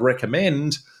approach that I'd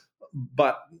recommend,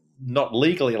 but not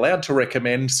legally allowed to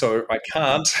recommend, so I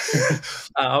can't.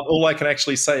 All I can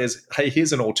actually say is, hey,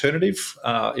 here's an alternative.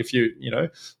 If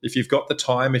you've got the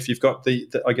time, if you've got the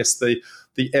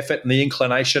effort and the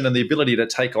inclination and the ability to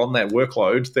take on that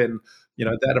workload, then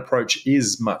that approach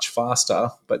is much faster.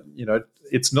 But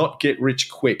it's not get rich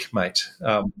quick, mate.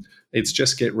 It's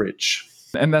just get rich.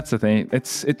 And that's the thing.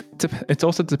 It's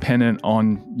also dependent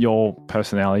on your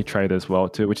personality trait as well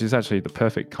too, which is actually the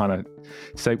perfect kind of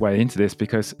segue into this,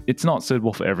 because it's not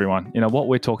suitable for everyone. What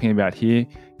we're talking about here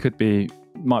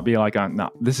might be like, no,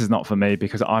 this is not for me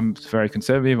because I'm very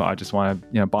conservative. I just want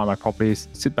to buy my properties,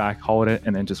 sit back, hold it,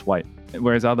 and then just wait.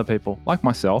 Whereas other people like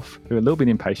myself, who are a little bit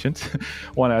impatient,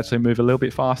 want to actually move a little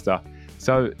bit faster.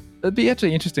 So it'd be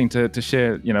actually interesting to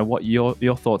share, what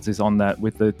your thoughts is on that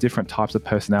with the different types of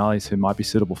personalities who might be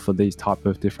suitable for these type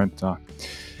of different,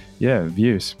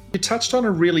 views. You touched on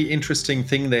a really interesting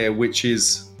thing there, which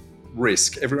is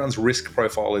risk. Everyone's risk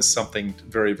profile is something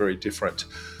very, very different.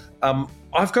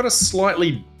 I've got a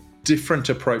slightly different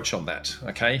approach on that.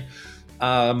 Okay.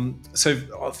 So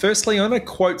firstly, I'm going to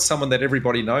quote someone that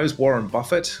everybody knows, Warren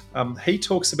Buffett. He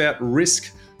talks about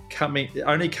risk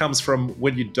only comes from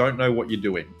when you don't know what you're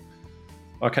doing.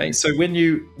 Okay, so when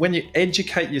you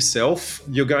educate yourself,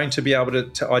 you're going to be able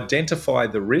to identify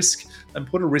the risk and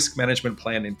put a risk management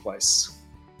plan in place.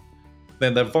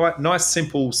 Then the nice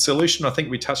simple solution, I think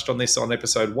we touched on this on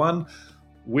episode 1.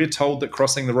 We're told that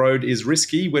crossing the road is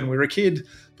risky when we're a kid,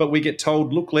 but we get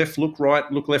told look left, look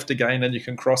right, look left again, and you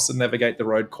can cross and navigate the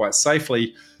road quite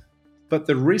safely. But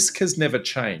the risk has never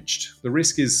changed. The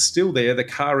risk is still there. The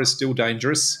car is still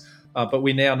dangerous. But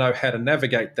we now know how to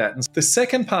navigate that. And the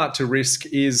second part to risk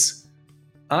is,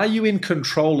 are you in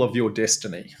control of your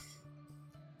destiny?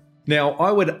 Now,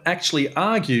 I would actually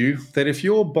argue that if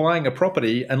you're buying a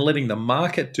property and letting the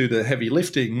market do the heavy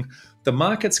lifting, the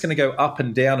market's going to go up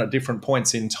and down at different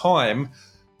points in time.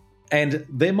 And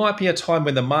there might be a time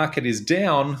when the market is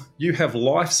down, you have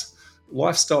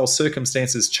lifestyle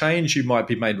circumstances change, you might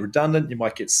be made redundant, you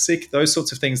might get sick, those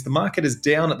sorts of things. The market is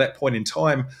down at that point in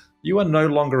time. You are no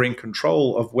longer in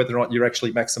control of whether or not you're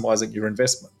actually maximizing your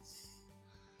investment.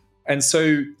 And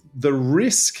so the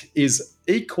risk is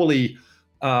equally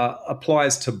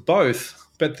applies to both,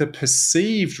 but the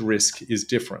perceived risk is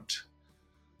different.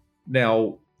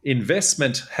 Now,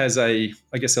 investment has a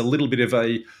little bit of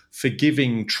a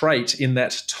forgiving trait in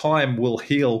that time will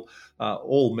heal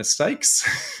all mistakes.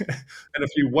 And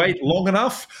if you wait long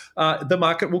enough, the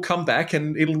market will come back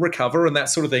and it'll recover and that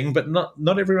sort of thing. But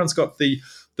not everyone's got the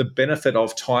benefit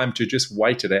of time to just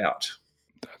wait it out.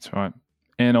 That's right.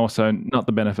 And also not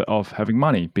the benefit of having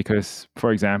money, because,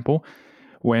 for example,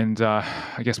 when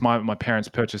I guess my parents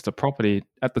purchased a property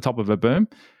at the top of a boom,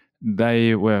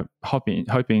 they were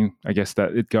hoping, I guess,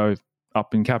 that it'd go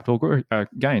up in capital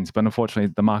gains. But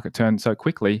unfortunately, the market turned so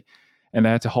quickly, and they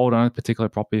had to hold on to a particular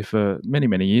property for many,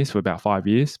 many years, for about 5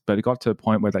 years. But it got to a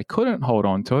point where they couldn't hold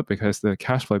on to it because the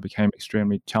cash flow became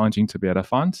extremely challenging to be able to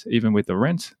fund, even with the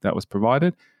rent that was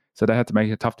provided. So they had to make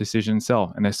a tough decision and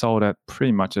sell, and they sold at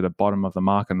pretty much at the bottom of the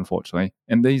market, unfortunately.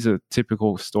 And these are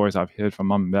typical stories I've heard from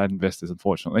mum and dad investors,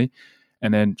 unfortunately.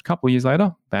 And then a couple of years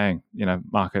later, bang,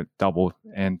 market doubled.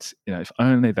 And, if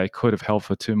only they could have held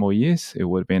for 2 more years, it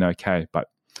would have been okay. But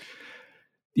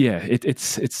yeah,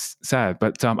 it's sad.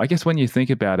 But I guess when you think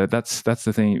about it, that's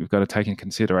the thing you've got to take in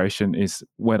consideration is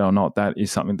whether or not that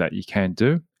is something that you can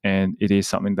do. And it is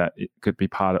something that it could be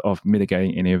part of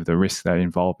mitigating any of the risks that are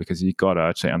involved, because you've got to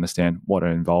actually understand what are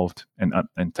involved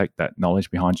and take that knowledge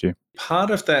behind you.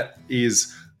 Part of that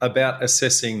is about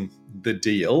assessing the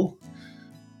deal,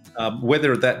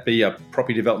 whether that be a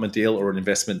property development deal or an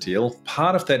investment deal.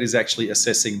 Part of that is actually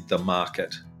assessing the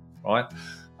market, right?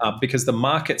 Because the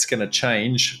market's going to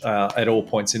change at all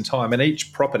points in time, and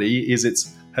each property has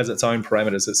its own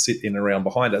parameters that sit in and around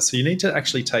behind us. So you need to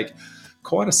actually take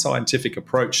quite a scientific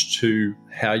approach to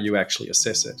how you actually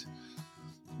assess it.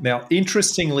 Now,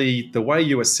 interestingly, the way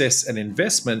you assess an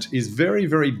investment is very,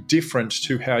 very different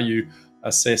to how you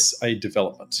assess a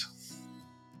development.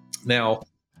 Now,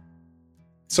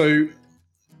 so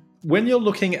when you're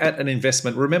looking at an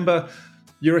investment, remember,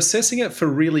 you're assessing it for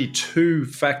really 2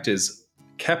 factors: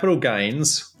 capital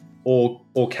gains or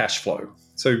cash flow.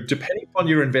 So depending on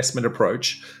your investment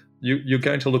approach, you're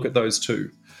going to look at those 2,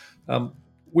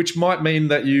 which might mean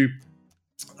that you,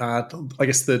 I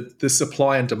guess, the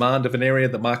supply and demand of an area,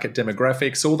 the market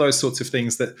demographics, all those sorts of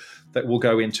things that will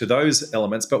go into those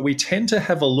elements. But we tend to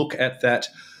have a look at that,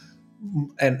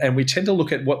 and we tend to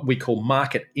look at what we call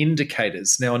market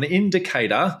indicators. Now, an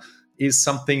indicator is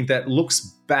something that looks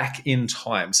back in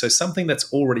time, so something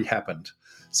that's already happened.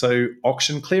 So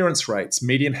auction clearance rates,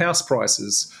 median house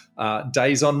prices,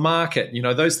 days on market,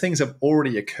 those things have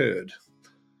already occurred.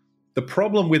 The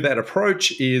problem with that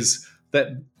approach is that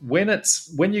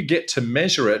when you get to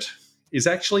measure it, is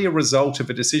actually a result of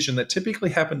a decision that typically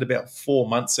happened about 4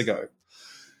 months ago.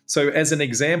 So as an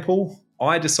example,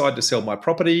 I decide to sell my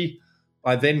property.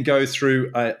 I then go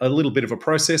through a little bit of a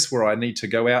process where I need to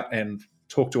go out and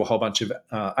talk to a whole bunch of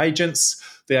agents.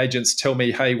 The agents tell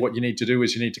me, hey, what you need to do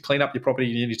is you need to clean up your property,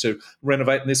 you need to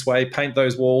renovate in this way, paint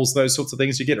those walls, those sorts of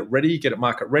things. You get it ready, get it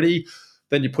market ready.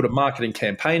 Then you put a marketing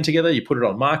campaign together, you put it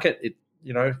on market,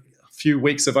 a few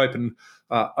weeks of open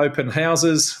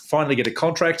houses, finally get a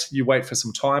contract, you wait for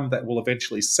some time, that will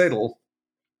eventually settle.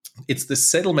 It's the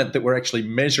settlement that we're actually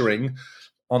measuring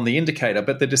on the indicator,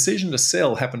 but the decision to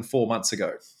sell happened 4 months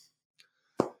ago.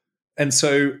 And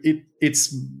so it's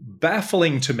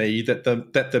baffling to me that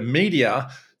the media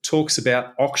talks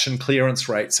about auction clearance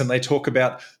rates and they talk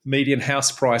about median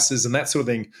house prices and that sort of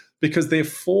thing, because they're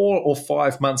 4 or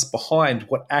 5 months behind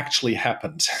what actually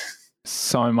happened.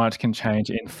 So much can change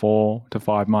in 4 to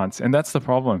 5 months, and that's the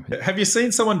problem. Have you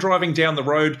seen someone driving down the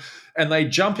road and they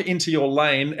jump into your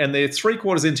lane and they're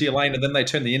 3/4 into your lane and then they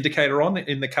turn the indicator on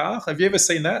in the car? Have you ever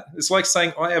seen that? It's like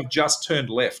saying, I have just turned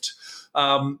left.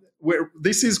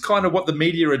 This is kind of what the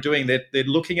media are doing. They're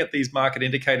looking at these market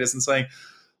indicators and saying,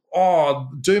 oh,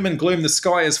 doom and gloom, the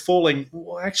sky is falling.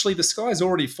 Well, actually, the sky's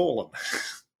already fallen.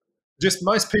 Just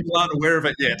most people aren't aware of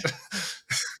it yet.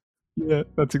 Yeah,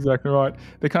 that's exactly right.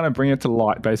 They kind of bring it to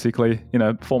light, basically,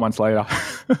 4 months later.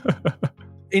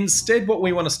 Instead, what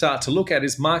we want to start to look at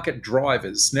is market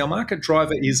drivers. Now, market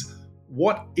driver is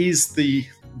what is the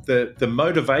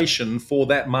motivation for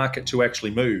that market to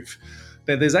actually move.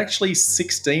 Now, there's actually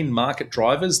 16 market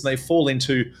drivers, and they fall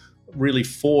into really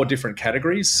 4 different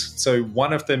categories. So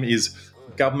one of them is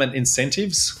government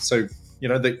incentives. So,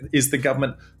 is the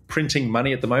government printing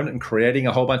money at the moment and creating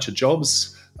a whole bunch of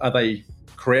jobs? Are they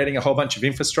creating a whole bunch of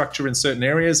infrastructure in certain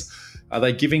areas? Are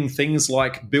they giving things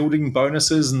like building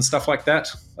bonuses and stuff like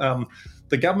that?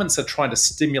 The governments are trying to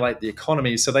stimulate the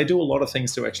economy, so they do a lot of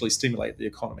things to actually stimulate the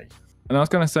economy. And I was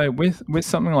going to say, with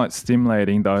something like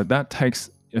stimulating, though, that takes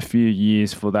a few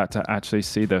years for that to actually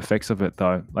see the effects of it,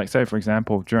 though. Like, say, for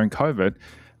example, during COVID,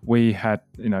 we had,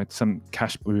 some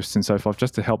cash boosts and so forth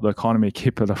just to help the economy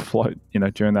keep it afloat,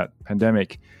 during that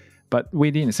pandemic. But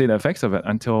we didn't see the effects of it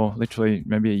until literally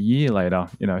maybe a year later,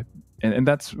 and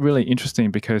that's really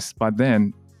interesting because by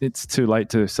then it's too late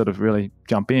to sort of really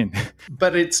jump in.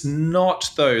 But it's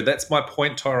not, though. That's my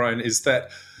point, Tyrone, is that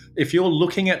if you're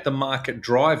looking at the market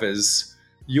drivers,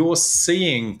 you're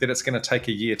seeing that it's going to take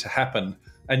a year to happen.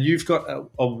 And you've got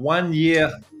a 1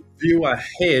 year view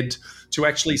ahead to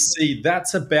actually see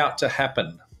that's about to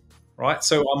happen, right?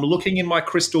 So I'm looking in my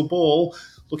crystal ball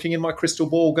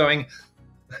going,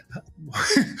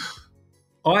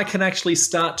 I can actually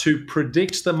start to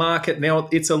predict the market. Now,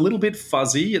 it's a little bit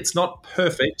fuzzy, it's not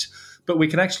perfect, but we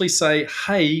can actually say,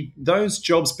 hey, those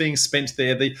jobs being spent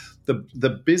there,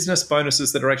 the business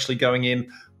bonuses that are actually going in,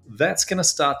 that's going to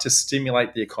start to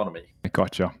stimulate the economy.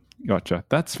 Gotcha.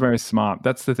 That's very smart.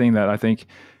 That's the thing that I think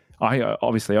I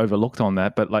obviously overlooked on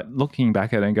that, but like looking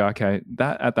back at it and go, okay,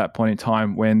 that at that point in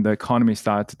time when the economy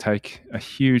started to take a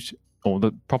huge, or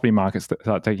the property markets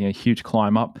started taking a huge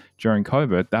climb up during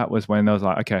COVID, that was when I was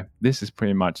like, okay, this is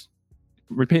pretty much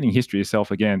repeating history itself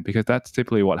again, because that's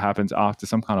typically what happens after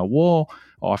some kind of war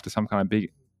or after some kind of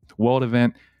big world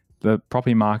event. The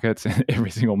property markets and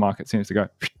every single market seems to go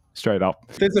straight up.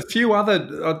 There's a few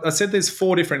other, I said there's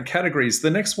 4 different categories. The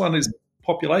next one is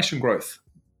population growth.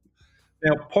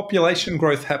 Now, population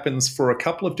growth happens for a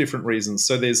couple of different reasons.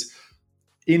 So there's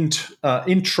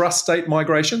intrastate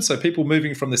migration, so people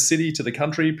moving from the city to the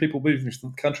country, people moving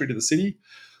from the country to the city.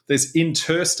 There's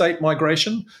interstate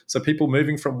migration, so people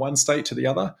moving from one state to the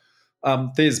other.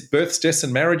 There's births, deaths,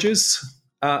 and marriages.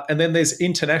 And then there's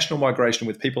international migration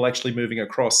with people actually moving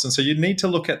across. And so you need to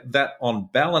look at that on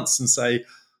balance and say,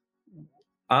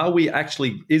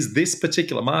 is this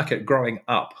particular market growing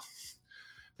up?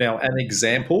 Now, an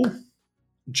example,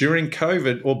 during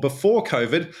COVID or before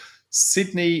COVID,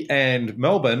 Sydney and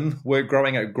Melbourne were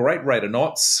growing at a great rate of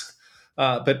knots.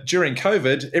 But during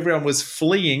COVID, everyone was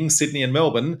fleeing Sydney and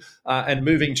Melbourne and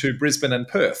moving to Brisbane and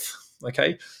Perth.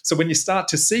 Okay, so when you start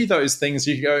to see those things,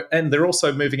 you go, and they're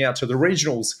also moving out to the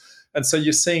regionals. And so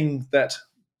you're seeing that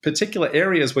particular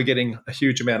areas were getting a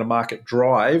huge amount of market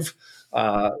drive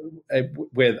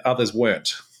where others weren't.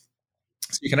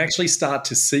 So you can actually start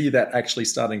to see that actually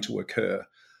starting to occur.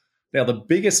 Now, the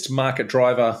biggest market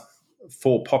driver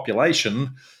for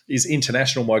population is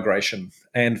international migration.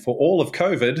 And for all of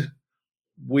COVID,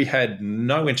 we had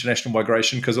no international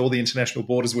migration because all the international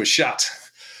borders were shut.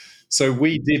 So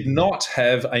we did not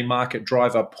have a market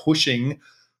driver pushing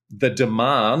the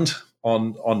demand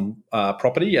on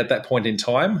property at that point in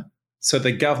time. So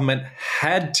the government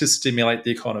had to stimulate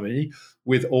the economy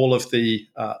with all of the,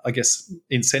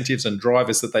 incentives and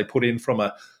drivers that they put in from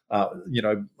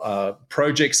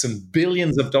projects and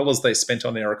billions of dollars they spent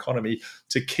on our economy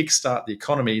to kickstart the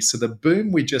economy. So the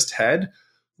boom we just had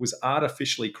was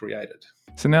artificially created.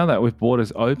 So now that with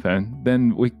borders open,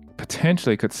 then we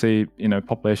potentially could see,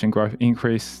 population growth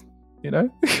increase,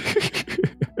 And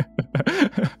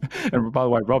by the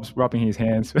way, Rob's rubbing his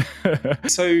hands.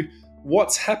 So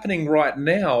what's happening right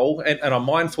now, and I'm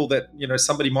mindful that,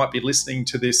 somebody might be listening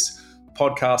to this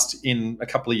podcast in a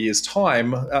couple of years'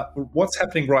 time, what's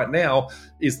happening right now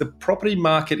is the property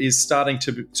market is starting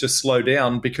to slow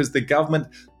down because the government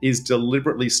is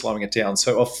deliberately slowing it down.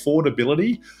 So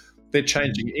affordability, they're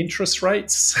changing interest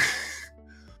rates.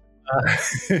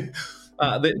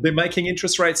 They're making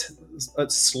interest rates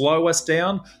slow us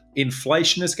down.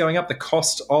 Inflation is going up. The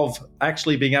cost of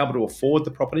actually being able to afford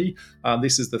the property.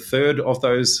 This is the third of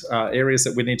those areas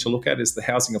that we need to look at, is the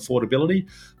housing affordability.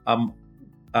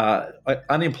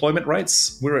 Unemployment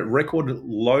rates, we're at record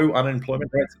low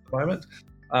unemployment rates at the moment.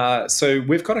 So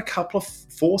we've got a couple of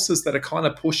forces that are kind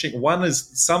of pushing. One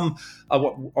is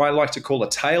what I like to call a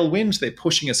tailwind. They're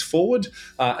pushing us forward,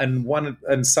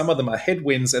 and some of them are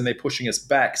headwinds, and they're pushing us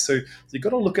back. So you've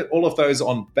got to look at all of those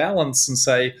on balance and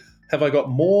say, have I got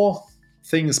more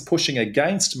things pushing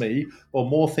against me or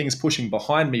more things pushing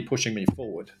behind me, pushing me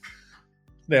forward?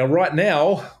 Now, right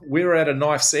now, we're at a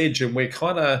knife's edge, and we're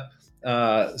kind of,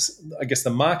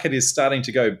 the market is starting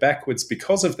to go backwards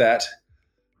because of that.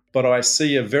 But I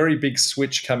see a very big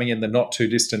switch coming in the not too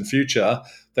distant future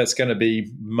that's going to be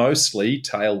mostly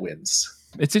tailwinds.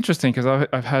 It's interesting because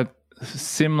I've had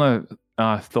similar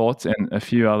thoughts, and a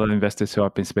few other investors who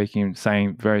I've been speaking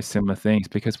saying very similar things,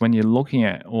 because when you're looking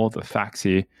at all the facts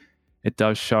here, it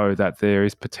does show that there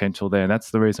is potential there. And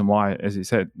that's the reason why, as you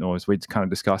said, or as we kind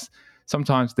of discussed,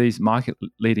 sometimes these market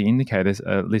leading indicators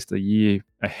are at least a year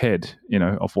ahead,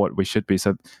 of what we should be.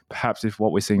 So perhaps if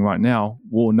what we're seeing right now,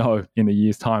 we'll know in a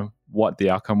year's time what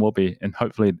the outcome will be. And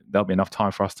hopefully there'll be enough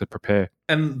time for us to prepare.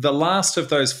 And the last of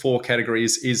those 4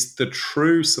 categories is the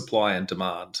true supply and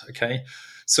demand. Okay.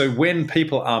 So when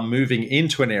people are moving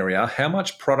into an area, how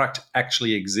much product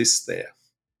actually exists there?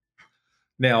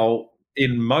 Now,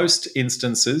 in most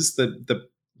instances,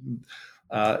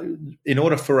 in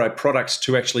order for a product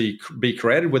to actually be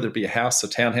created, whether it be a house, a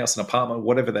townhouse, an apartment,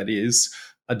 whatever that is,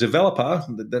 a developer,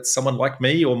 that's someone like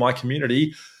me or my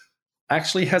community,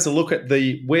 actually has a look at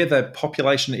where the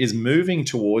population is moving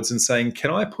towards and saying, can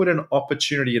I put an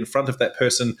opportunity in front of that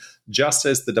person just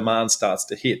as the demand starts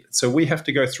to hit? So we have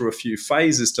to go through a few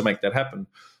phases to make that happen.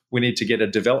 We need to get a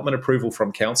development approval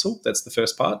from council. That's the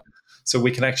first part. So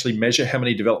we can actually measure how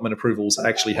many development approvals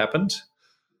actually happened.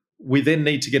 We then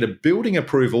need to get a building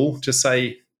approval to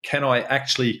say, can I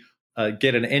actually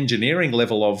get an engineering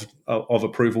level of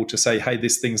approval to say, hey,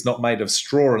 this thing's not made of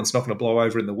straw and it's not going to blow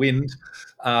over in the wind.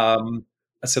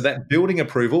 So that building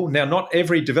approval. Now, not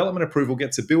every development approval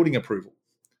gets a building approval.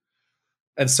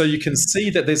 And so you can see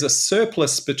that there's a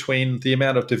surplus between the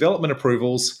amount of development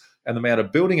approvals and the amount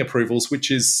of building approvals,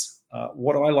 which is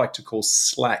what I like to call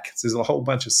slack. So there's a whole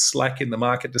bunch of slack in the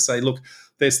market to say, look,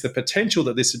 there's the potential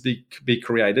that this would be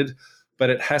created, but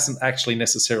it hasn't actually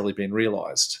necessarily been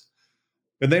realized.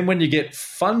 And then when you get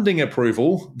funding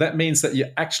approval, that means that you're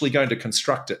actually going to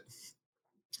construct it.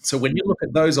 So when you look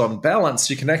at those on balance,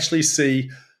 you can actually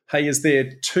see, hey, is there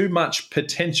too much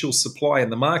potential supply in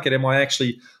the market? Am I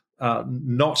actually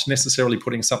not necessarily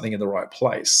putting something in the right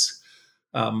place?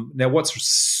 Now, what's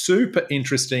super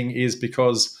interesting is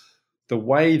because the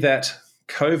way that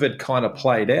COVID kind of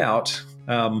played out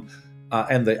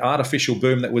and the artificial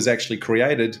boom that was actually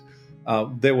created,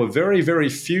 there were very, very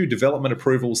few development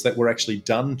approvals that were actually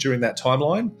done during that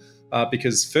timeline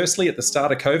because firstly, at the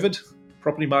start of COVID,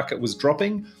 property market was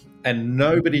dropping and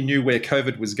nobody knew where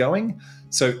COVID was going.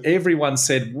 So everyone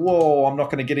said, whoa, I'm not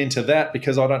going to get into that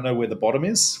because I don't know where the bottom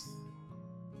is.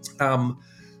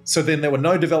 So then there were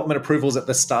no development approvals at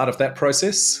the start of that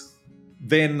process.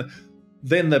 Then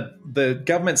the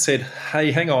government said,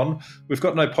 hey, hang on, we've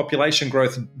got no population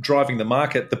growth driving the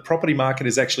market. The property market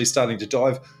is actually starting to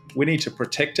dive. We need to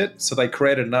protect it. So they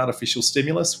created an artificial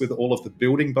stimulus with all of the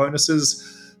building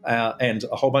bonuses and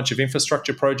a whole bunch of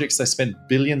infrastructure projects. They spent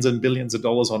billions and billions of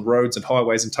dollars on roads and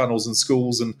highways and tunnels and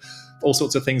schools and all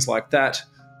sorts of things like that.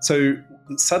 So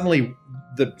suddenly,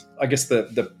 the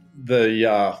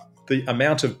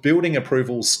amount of building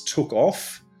approvals took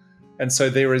off, and so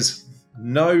there is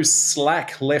no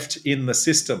slack left in the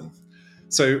system.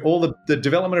 So all the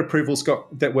development approvals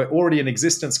that were already in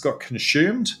existence got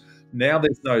consumed. Now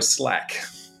there's no slack.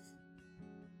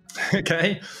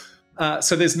 Okay,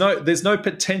 so there's no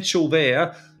potential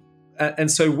there, and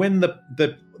so when the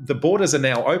borders are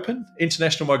now open,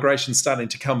 international migration is starting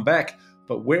to come back.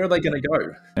 But where are they going to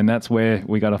go? And that's where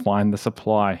we got to find the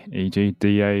supply, e.g.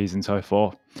 DAs and so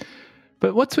forth.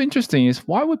 But what's interesting is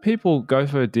why would people go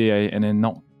for a DA and then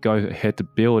not go ahead to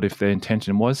build if their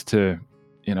intention was to,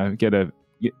 get a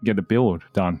build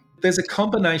done? There's a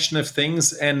combination of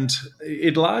things, and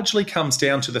it largely comes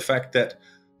down to the fact that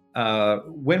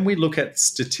when we look at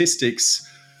statistics,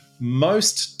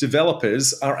 most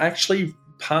developers are actually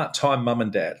part-time mum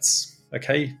and dads.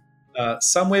 Okay,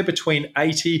 somewhere between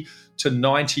 80 to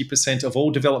 90% of all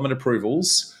development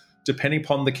approvals, depending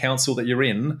upon the council that you're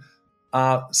in,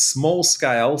 are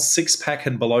small-scale, six-pack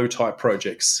and below type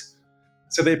projects.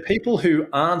 So they're people who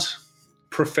aren't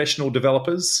professional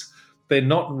developers. They're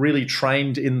not really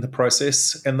trained in the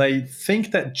process, and they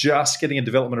think that just getting a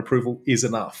development approval is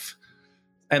enough.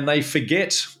 And they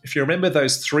forget, if you remember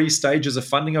those 3 stages of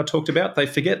funding I talked about, they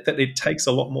forget that it takes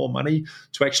a lot more money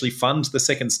to actually fund the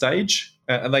second stage.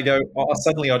 And they go, oh,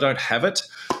 suddenly I don't have it.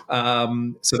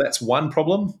 So that's one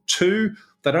problem. 2,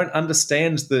 they don't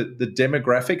understand the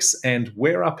demographics and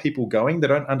where are people going. They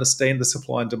don't understand the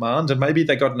supply and demand. And maybe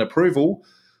they got an approval,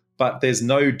 but there's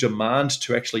no demand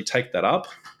to actually take that up.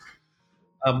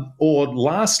 Or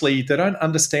lastly, they don't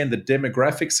understand the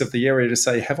demographics of the area to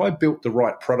say, have I built the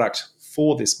right product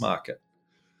for this market?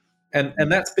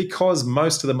 And that's because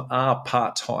most of them are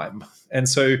part-time. And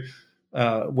so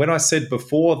when I said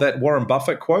before that Warren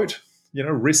Buffett quote,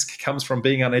 risk comes from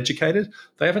being uneducated,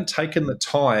 they haven't taken the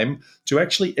time to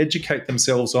actually educate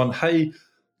themselves on, hey,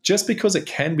 just because it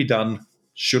can be done,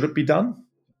 should it be done?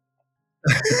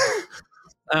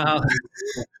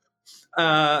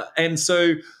 And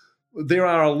so there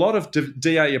are a lot of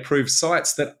DA-approved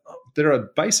sites that are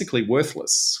basically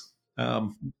worthless.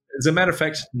 As a matter of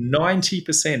fact,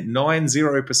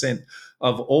 90%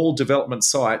 of all development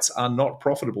sites are not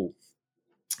profitable.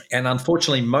 And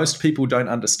unfortunately, most people don't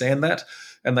understand that.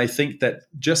 And they think that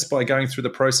just by going through the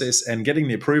process and getting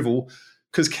the approval,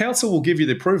 because council will give you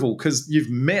the approval because you've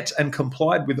met and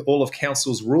complied with all of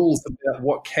council's rules about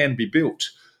what can be built.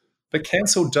 But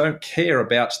council don't care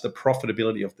about the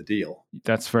profitability of the deal.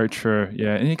 That's very true.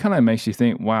 Yeah. And it kind of makes you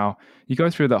think, wow, you go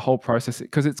through that whole process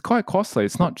because it's quite costly.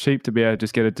 It's not cheap to be able to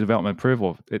just get a development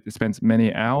approval. It spends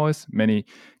many hours, many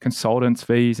consultants'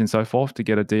 fees and so forth to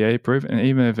get a DA approved. And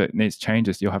even if it needs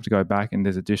changes, you'll have to go back and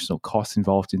there's additional costs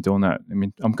involved in doing that. I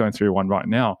mean, I'm going through one right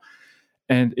now.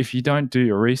 And if you don't do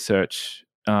your research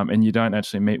and you don't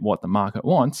actually meet what the market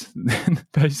wants, then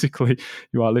basically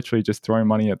you are literally just throwing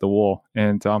money at the wall.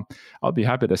 And I'll be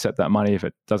happy to set that money. If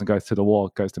it doesn't go to the wall,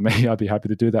 it goes to me. I'd be happy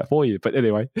to do that for you. But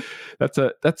anyway, that's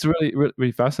really,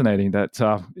 really fascinating. That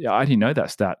I didn't know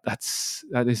that stat.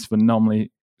 That is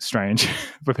phenomenally strange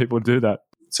for people to do that.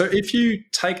 So if you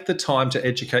take the time to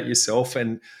educate yourself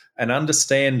and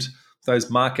understand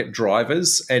those market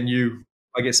drivers, and you,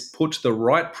 I guess, put the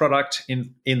right product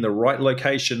in the right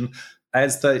location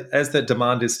as the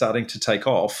demand is starting to take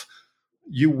off,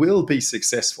 you will be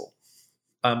successful.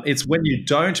 It's when you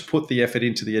don't put the effort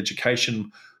into the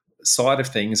education side of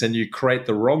things and you create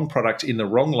the wrong product in the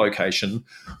wrong location,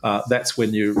 that's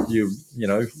when you're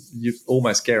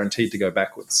almost guaranteed to go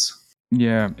backwards.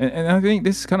 Yeah, and I think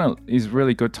this kind of is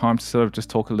really good time to sort of just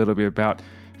talk a little bit about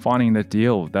finding the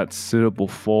deal that's suitable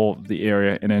for the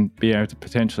area, and then be able to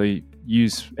potentially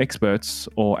use experts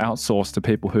or outsource to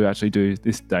people who actually do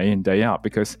this day in, day out.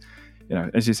 Because,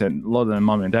 as you said, a lot of the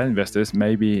mom and dad investors,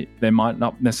 maybe they might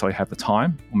not necessarily have the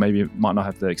time, or maybe might not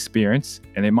have the experience,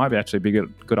 and it might be actually be a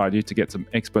good idea to get some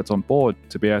experts on board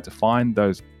to be able to find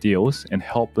those deals and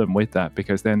help them with that,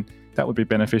 because then that would be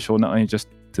beneficial not only just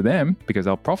to them because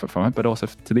they'll profit from it, but also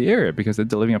to the area because they're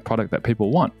delivering a product that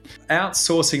people want.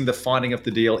 Outsourcing the finding of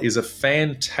the deal is a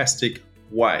fantastic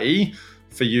way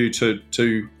for you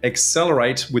to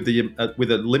accelerate with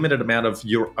a limited amount of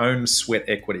your own sweat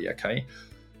equity. Okay,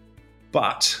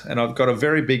 but, and I've got a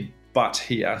very big but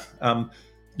here,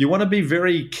 you want to be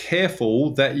very careful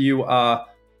that you are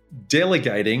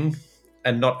delegating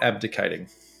and not abdicating.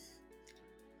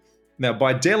 Now,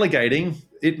 by delegating,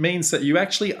 it means that you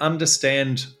actually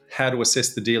understand how to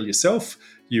assess the deal yourself.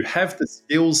 You have the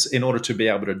skills in order to be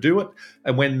able to do it.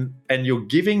 And you're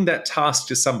giving that task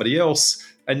to somebody else,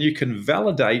 and you can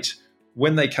validate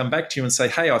when they come back to you and say,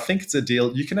 hey, I think it's a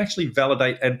deal. You can actually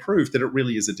validate and prove that it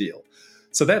really is a deal.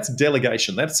 So that's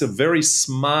delegation. That's a very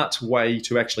smart way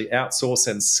to actually outsource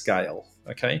and scale.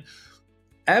 Okay.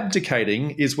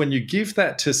 Abdicating is when you give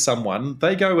that to someone,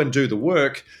 they go and do the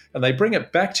work, and they bring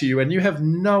it back to you, and you have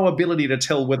no ability to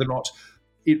tell whether or not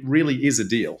it really is a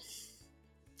deal.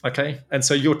 Okay? And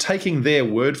so you're taking their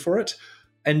word for it,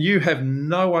 and you have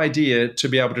no idea to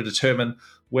be able to determine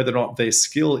whether or not their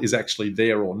skill is actually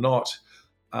there or not.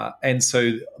 And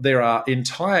so there are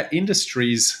entire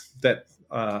industries that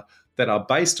are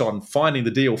based on finding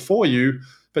the deal for you.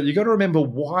 But you got to remember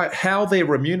how they're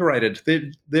remunerated.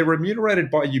 They're remunerated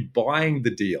by you buying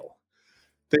the deal.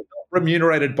 They're not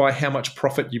remunerated by how much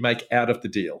profit you make out of the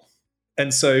deal.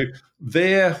 And so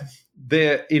their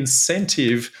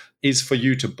incentive is for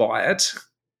you to buy it,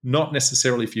 not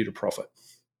necessarily for you to profit.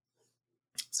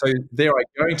 So there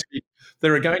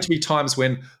are going to be times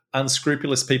when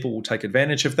unscrupulous people will take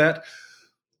advantage of that,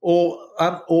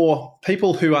 or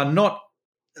people who are not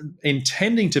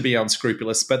intending to be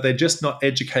unscrupulous, but they're just not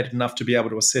educated enough to be able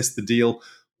to assess the deal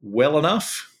well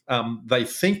enough. They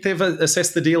think they've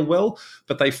assessed the deal well,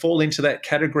 but they fall into that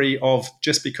category of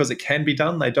just because it can be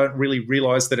done, they don't really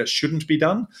realize that it shouldn't be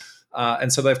done.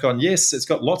 And so they've gone, yes, it's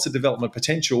got lots of development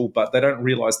potential, but they don't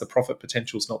realize the profit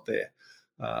potential is not there.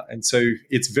 And so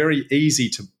it's very easy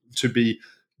to be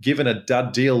given a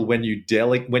dud deal when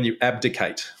you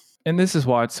abdicate. And this is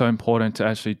why it's so important to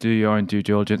actually do your own due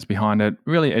diligence behind it,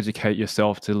 really educate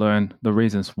yourself to learn the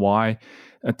reasons why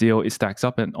a deal is stacks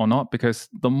up or not, because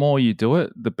the more you do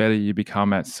it, the better you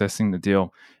become at assessing the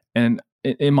deal. And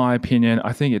in my opinion,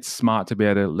 I think it's smart to be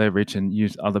able to leverage and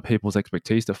use other people's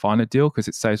expertise to find a deal, because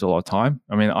it saves a lot of time.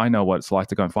 I mean, I know what it's like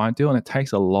to go and find a deal, and it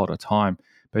takes a lot of time.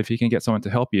 But if you can get someone to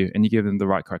help you and you give them the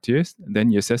right criteria, then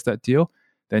you assess that deal,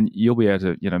 then you'll be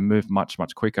able to move much,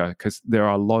 much quicker, because there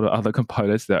are a lot of other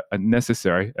components that are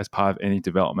necessary as part of any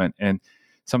development. And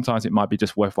sometimes it might be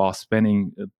just worthwhile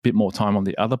spending a bit more time on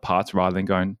the other parts rather than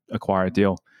going acquire a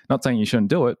deal. Not saying you shouldn't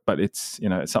do it, but it's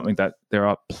it's something that there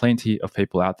are plenty of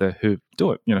people out there who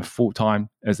do it full time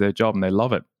as their job, and they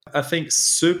love it. I think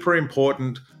super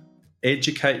important,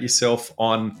 educate yourself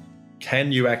on,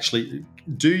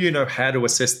 do you know how to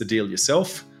assess the deal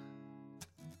yourself?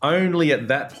 Only at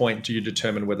that point do you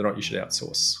determine whether or not you should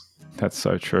outsource. That's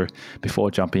so true.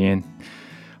 Before jumping in,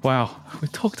 wow, we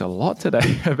talked a lot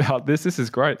today about this. This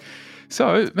is great.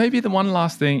 So maybe the one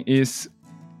last thing is,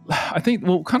 I think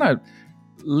we'll kind of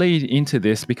lead into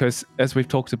this, because as we've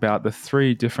talked about the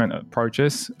three different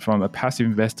approaches, from a passive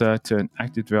investor to an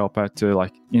active developer to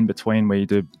like in between where you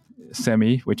do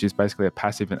semi, which is basically a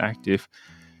passive and active.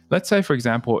 Let's say, for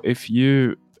example, if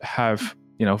you have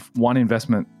one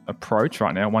investment approach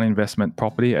right now, one investment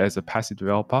property as a passive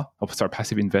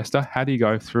investor, how do you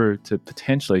go through to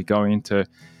potentially go into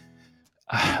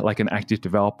like an active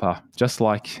developer, just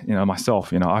like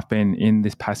myself. I've been in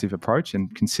this passive approach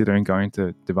and considering going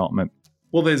to development.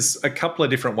 Well, there's a couple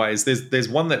of different ways. There's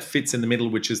one that fits in the middle,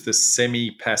 which is the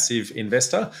semi-passive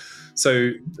investor.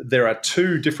 So there are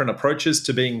two different approaches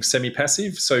to being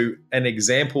semi-passive. So an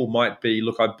example might be,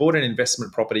 look, I bought an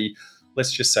investment property,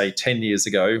 let's just say 10 years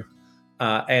ago,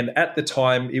 and at the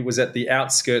time it was at the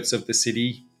outskirts of the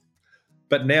city,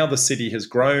 but now the city has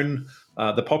grown,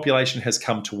 the population has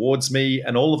come towards me,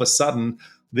 and all of a sudden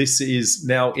this is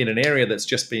now in an area that's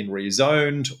just been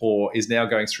rezoned or is now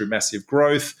going through massive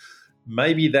growth.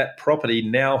 Maybe that property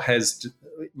now has,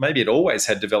 maybe it always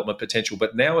had development potential,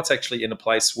 but now it's actually in a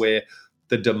place where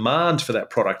the demand for that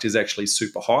product is actually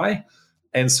super high.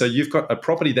 And so you've got a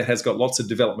property that has got lots of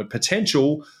development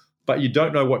potential, but you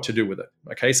don't know what to do with it.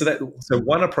 Okay, so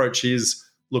one approach is,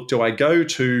 look, do I go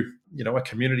to a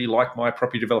community like my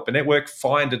property developer network,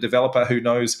 find a developer who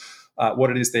knows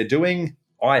what it is they're doing?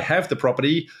 I have the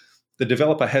property, the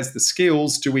developer has the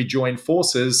skills. Do we join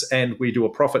forces and we do a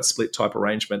profit split type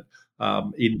arrangement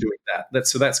in doing that?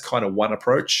 That's kind of one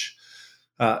approach.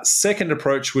 Second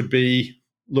approach would be,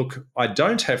 look, I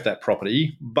don't have that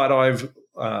property, but I've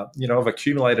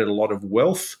accumulated a lot of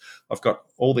wealth. I've got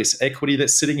all this equity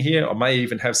that's sitting here. I may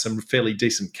even have some fairly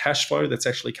decent cash flow that's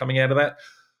actually coming out of that.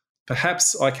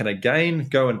 Perhaps I can again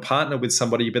go and partner with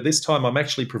somebody, but this time I'm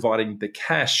actually providing the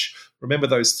cash. Remember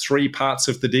those three parts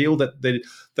of the deal that the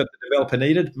developer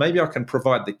needed? Maybe I can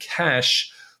provide the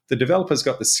cash. The developer's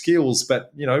got the skills,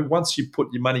 but once you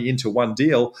put your money into one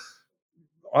deal,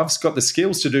 I've got the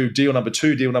skills to do deal number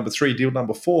 2, deal number 3, deal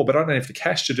number 4, but I don't have the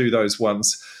cash to do those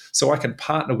ones. So I can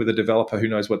partner with a developer who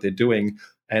knows what they're doing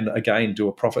and, again, do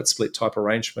a profit split type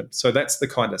arrangement. So that's the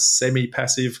kind of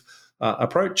semi-passive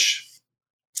approach.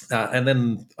 And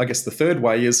then I guess the third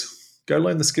way is go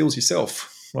learn the skills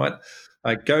yourself, right?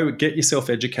 Go get yourself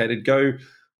educated. Go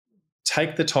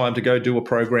take the time to go do a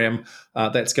program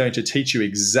that's going to teach you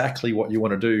exactly what you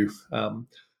want to do.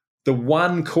 The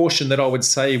one caution that I would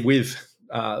say with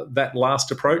that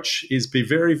last approach is be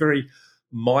very, very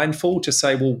mindful to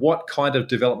say, well, what kind of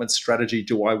development strategy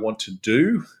do I want to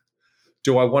do?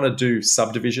 Do I want to do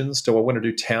subdivisions? Do I want to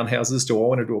do townhouses? Do I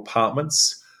want to do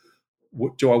apartments?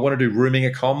 Do I want to do rooming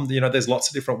accom? There's lots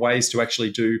of different ways to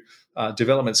actually do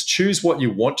developments. Choose what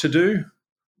you want to do,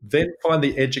 then find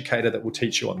the educator that will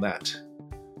teach you on that.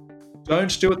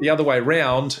 Don't do it the other way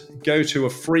around. Go to a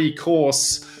free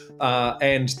course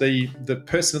and the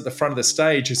person at the front of the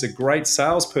stage is a great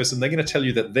salesperson. They're going to tell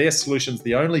you that their solution's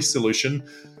the only solution,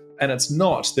 and it's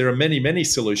not. There are many, many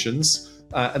solutions.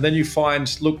 And then you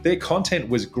find, look, their content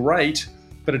was great,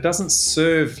 but it doesn't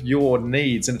serve your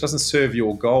needs and it doesn't serve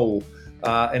your goal.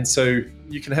 And so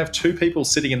you can have two people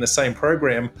sitting in the same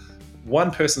program. One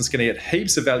person's going to get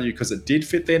heaps of value because it did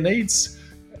fit their needs,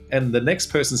 and the next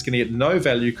person's going to get no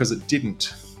value because it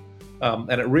didn't.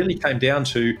 And it really came down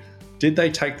to, did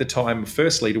they take the time,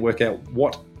 firstly, to work out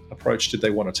what approach did they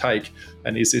want to take,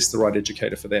 and is this the right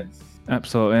educator for them?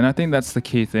 Absolutely. And I think that's the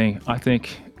key thing. I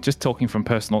think just talking from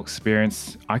personal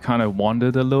experience, I kind of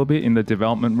wandered a little bit in the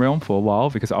development realm for a while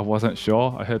because I wasn't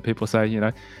sure. I heard people say,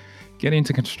 get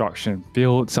into construction,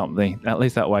 build something. At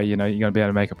least that way, you're going to be able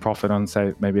to make a profit on,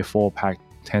 say, maybe a 4-pack,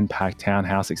 10-pack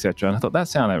townhouse, etc. And I thought that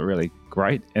sounded really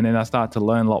great. And then I started to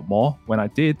learn a lot more. When I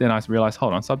did, then I realized,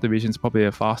 hold on, subdivision's probably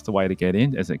a faster way to get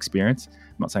in as an experience.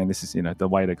 I'm not saying this is, the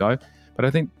way to go. But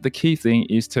I think the key thing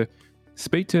is to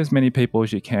speak to as many people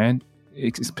as you can,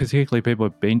 particularly people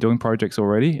who've been doing projects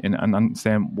already, and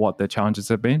understand what their challenges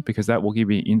have been, because that will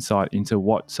give you insight into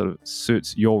what sort of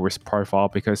suits your risk profile,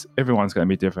 because everyone's going to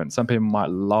be different. Some people might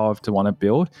love to want to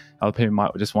build. Other people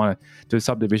might just want to do a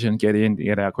subdivision, get in,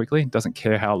 get out quickly. Doesn't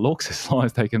care how it looks as long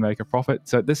as they can make a profit.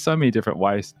 So there's so many different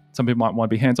ways. Some people might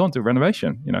want to be hands-on to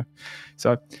renovation,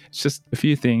 So it's just a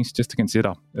few things just to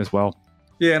consider as well.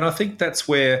 Yeah, and I think that's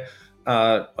where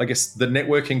I guess the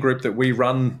networking group that we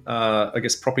run,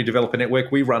 Property Developer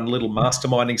Network, we run little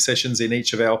masterminding sessions in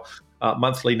each of our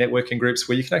monthly networking groups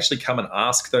where you can actually come and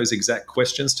ask those exact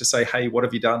questions to say, hey, what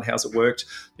have you done? How's it worked?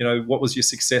 What was your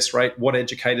success rate? What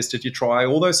educators did you try?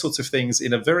 All those sorts of things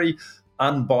in a very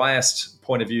unbiased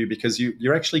point of view, because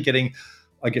you're actually getting,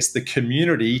 I guess, the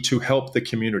community to help the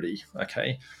community.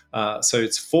 Okay. So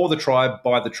it's for the tribe,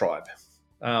 by the tribe.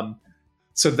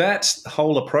 So that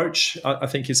whole approach, I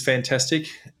think, is fantastic.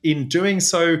 In doing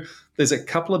so, there's a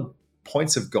couple of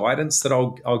points of guidance that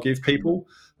I'll give people.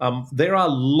 There are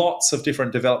lots of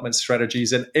different development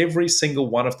strategies, and every single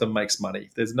one of them makes money.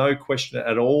 There's no question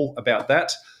at all about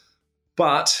that.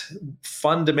 But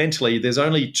fundamentally, there's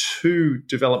only 2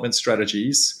 development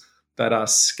strategies that are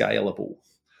scalable.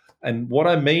 And what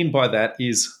I mean by that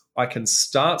is, I can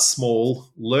start small,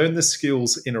 learn the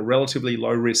skills in a relatively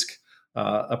low risk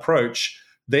approach,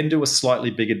 then do a slightly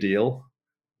bigger deal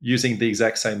using the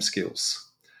exact same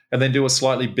skills, and then do a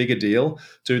slightly bigger deal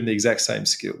doing the exact same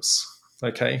skills.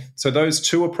 Okay, so those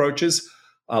two approaches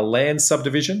are land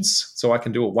subdivisions. So I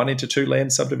can do a 1:2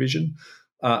 land subdivision,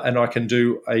 and I can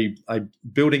do a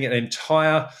building an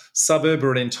entire suburb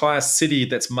or an entire city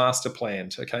that's master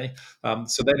planned. Okay,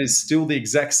 so that is still the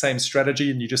exact same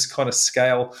strategy, and you just kind of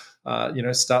scale.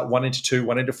 Start 1:2,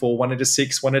 1:4,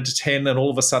 1:6, 1:10, and all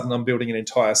of a sudden I'm building an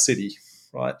entire city,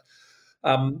 right?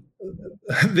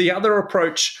 The other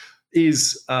approach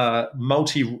is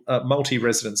multi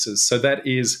residences. So that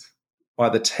is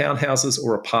either townhouses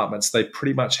or apartments. They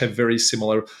pretty much have very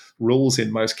similar rules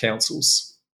in most councils.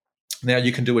 Now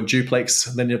you can do a duplex,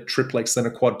 then a triplex, then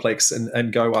a quadplex,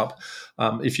 and go up.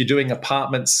 If you're doing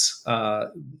apartments,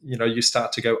 you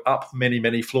start to go up many,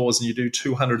 many floors, and you do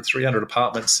 200, 300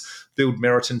 apartments, build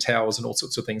Meriton Towers and all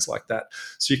sorts of things like that.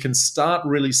 So you can start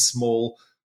really small,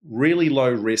 really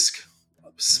low risk,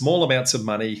 small amounts of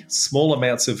money, small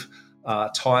amounts of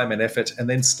time and effort, and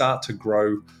then start to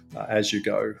grow as you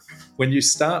go. When you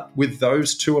start with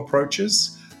those two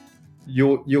approaches,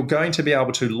 you're going to be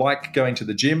able to, like going to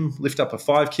the gym, lift up a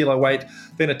 5 kilo weight,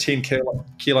 then a 10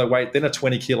 kilo weight, then a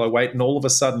 20 kilo weight, and all of a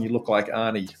sudden you look like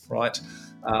Arnie, right?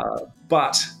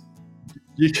 But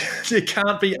you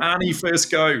can't be Arnie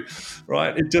first go,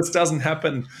 right? It just doesn't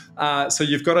happen. So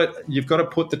you've got to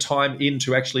put the time in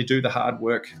to actually do the hard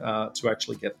work to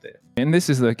actually get there. And this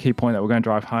is the key point that we're going to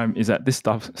drive home, is that this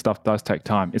stuff does take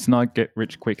time. It's not get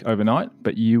rich quick overnight,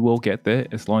 but you will get there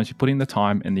as long as you put in the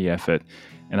time and the effort.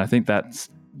 And I think that's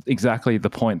exactly the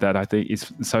point that I think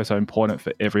is so important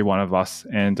for every one of us.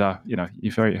 And,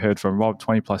 you've already heard from Rob,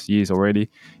 20 plus years already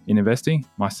in investing.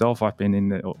 Myself, I've been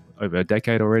in over a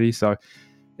decade already. So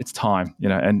it's time,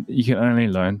 and you can only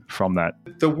learn from that.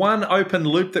 The one open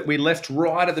loop that we left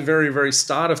right at the very, very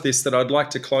start of this that I'd like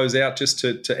to close out just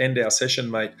to end our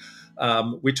session, mate.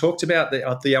 We talked about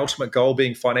the ultimate goal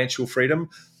being financial freedom,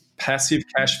 passive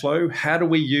cash flow. How do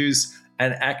we use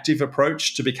an active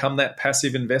approach to become that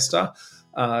passive investor?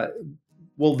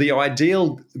 Well, the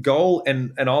ideal goal,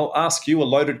 and I'll ask you a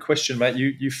loaded question, mate.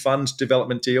 You fund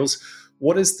development deals.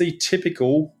 What is the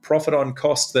typical profit on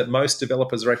cost that most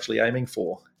developers are actually aiming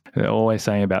for? They're always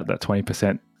saying about that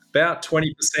 20%. About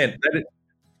 20%.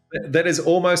 That is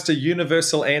almost a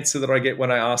universal answer that I get when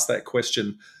I ask that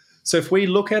question. So if we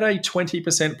look at a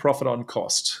 20% profit on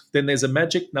cost, then there's a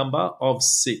magic number of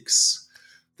 6.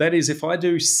 That is, if I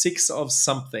do 6 of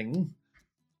something,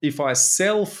 if I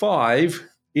sell 5,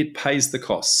 it pays the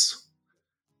costs,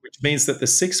 which means that the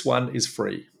 6th one is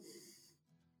free.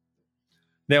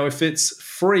 Now, if it's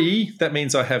free, that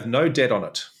means I have no debt on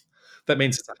it. That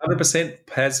means it's 100%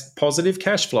 has positive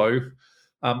cash flow.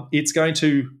 It's going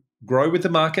to grow with the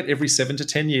market every 7 to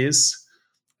 10 years.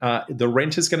 The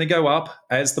rent is going to go up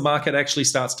as the market actually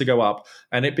starts to go up,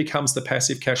 and it becomes the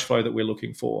passive cash flow that we're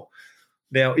looking for.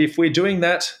 Now, if we're doing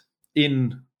that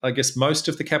in, I guess, most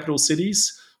of the capital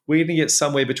cities, we're going to get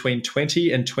somewhere between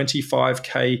 20 and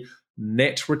 25K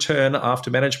net return after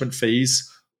management fees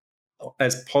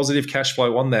as positive cash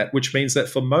flow on that, which means that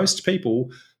for most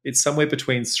people, it's somewhere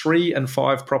between 3 and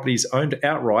 5 properties owned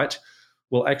outright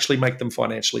will actually make them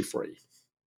financially free.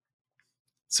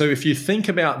 So if you think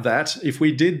about that, if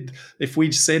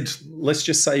we said, let's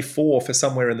just say 4 for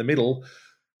somewhere in the middle,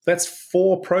 that's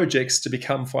 4 projects to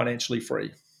become financially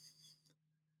free.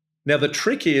 Now, the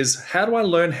trick is, how do I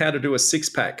learn how to do a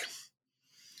 6-pack?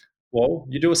 Well,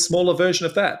 you do a smaller version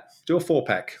of that. Do a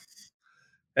 4-pack.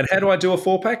 And how do I do a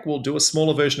 4-pack? Well, do a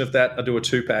smaller version of that. I do a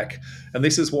 2-pack. And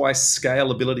this is why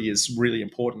scalability is really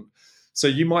important. So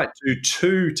you might do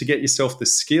 2 to get yourself the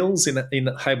skills in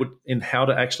how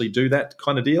to actually do that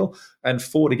kind of deal, and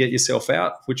 4 to get yourself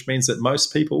out, which means that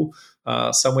most people,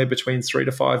 somewhere between 3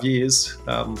 to 5 years,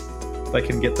 they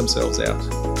can get themselves out.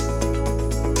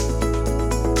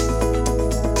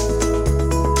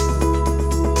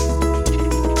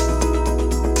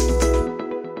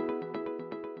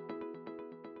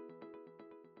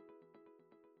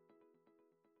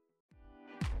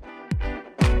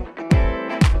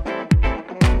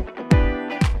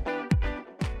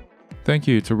 Thank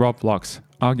you to Rob Flux,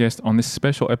 our guest on this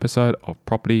special episode of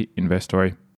Property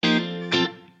Investory.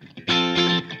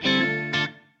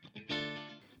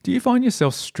 Do you find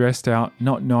yourself stressed out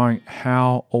not knowing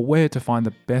how or where to find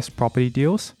the best property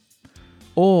deals?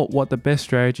 Or what the best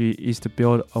strategy is to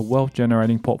build a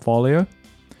wealth-generating portfolio?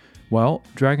 Well,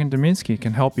 Dragon Dominski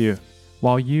can help you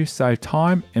while you save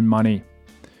time and money.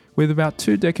 With about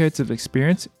 2 decades of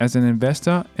experience as an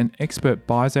investor and expert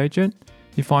buyer's agent,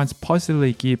 He finds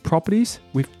positively geared properties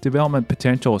with development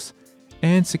potentials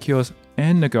and secures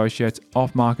and negotiates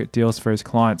off-market deals for his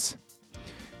clients.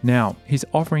 Now, he's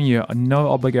offering you a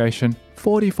no-obligation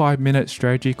 45-minute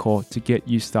strategy call to get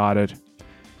you started.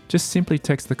 Just simply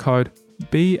text the code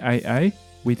BAA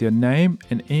with your name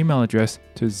and email address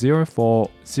to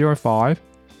 0405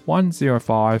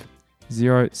 105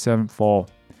 074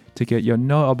 to get your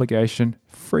no-obligation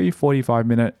free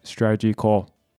 45-minute strategy call.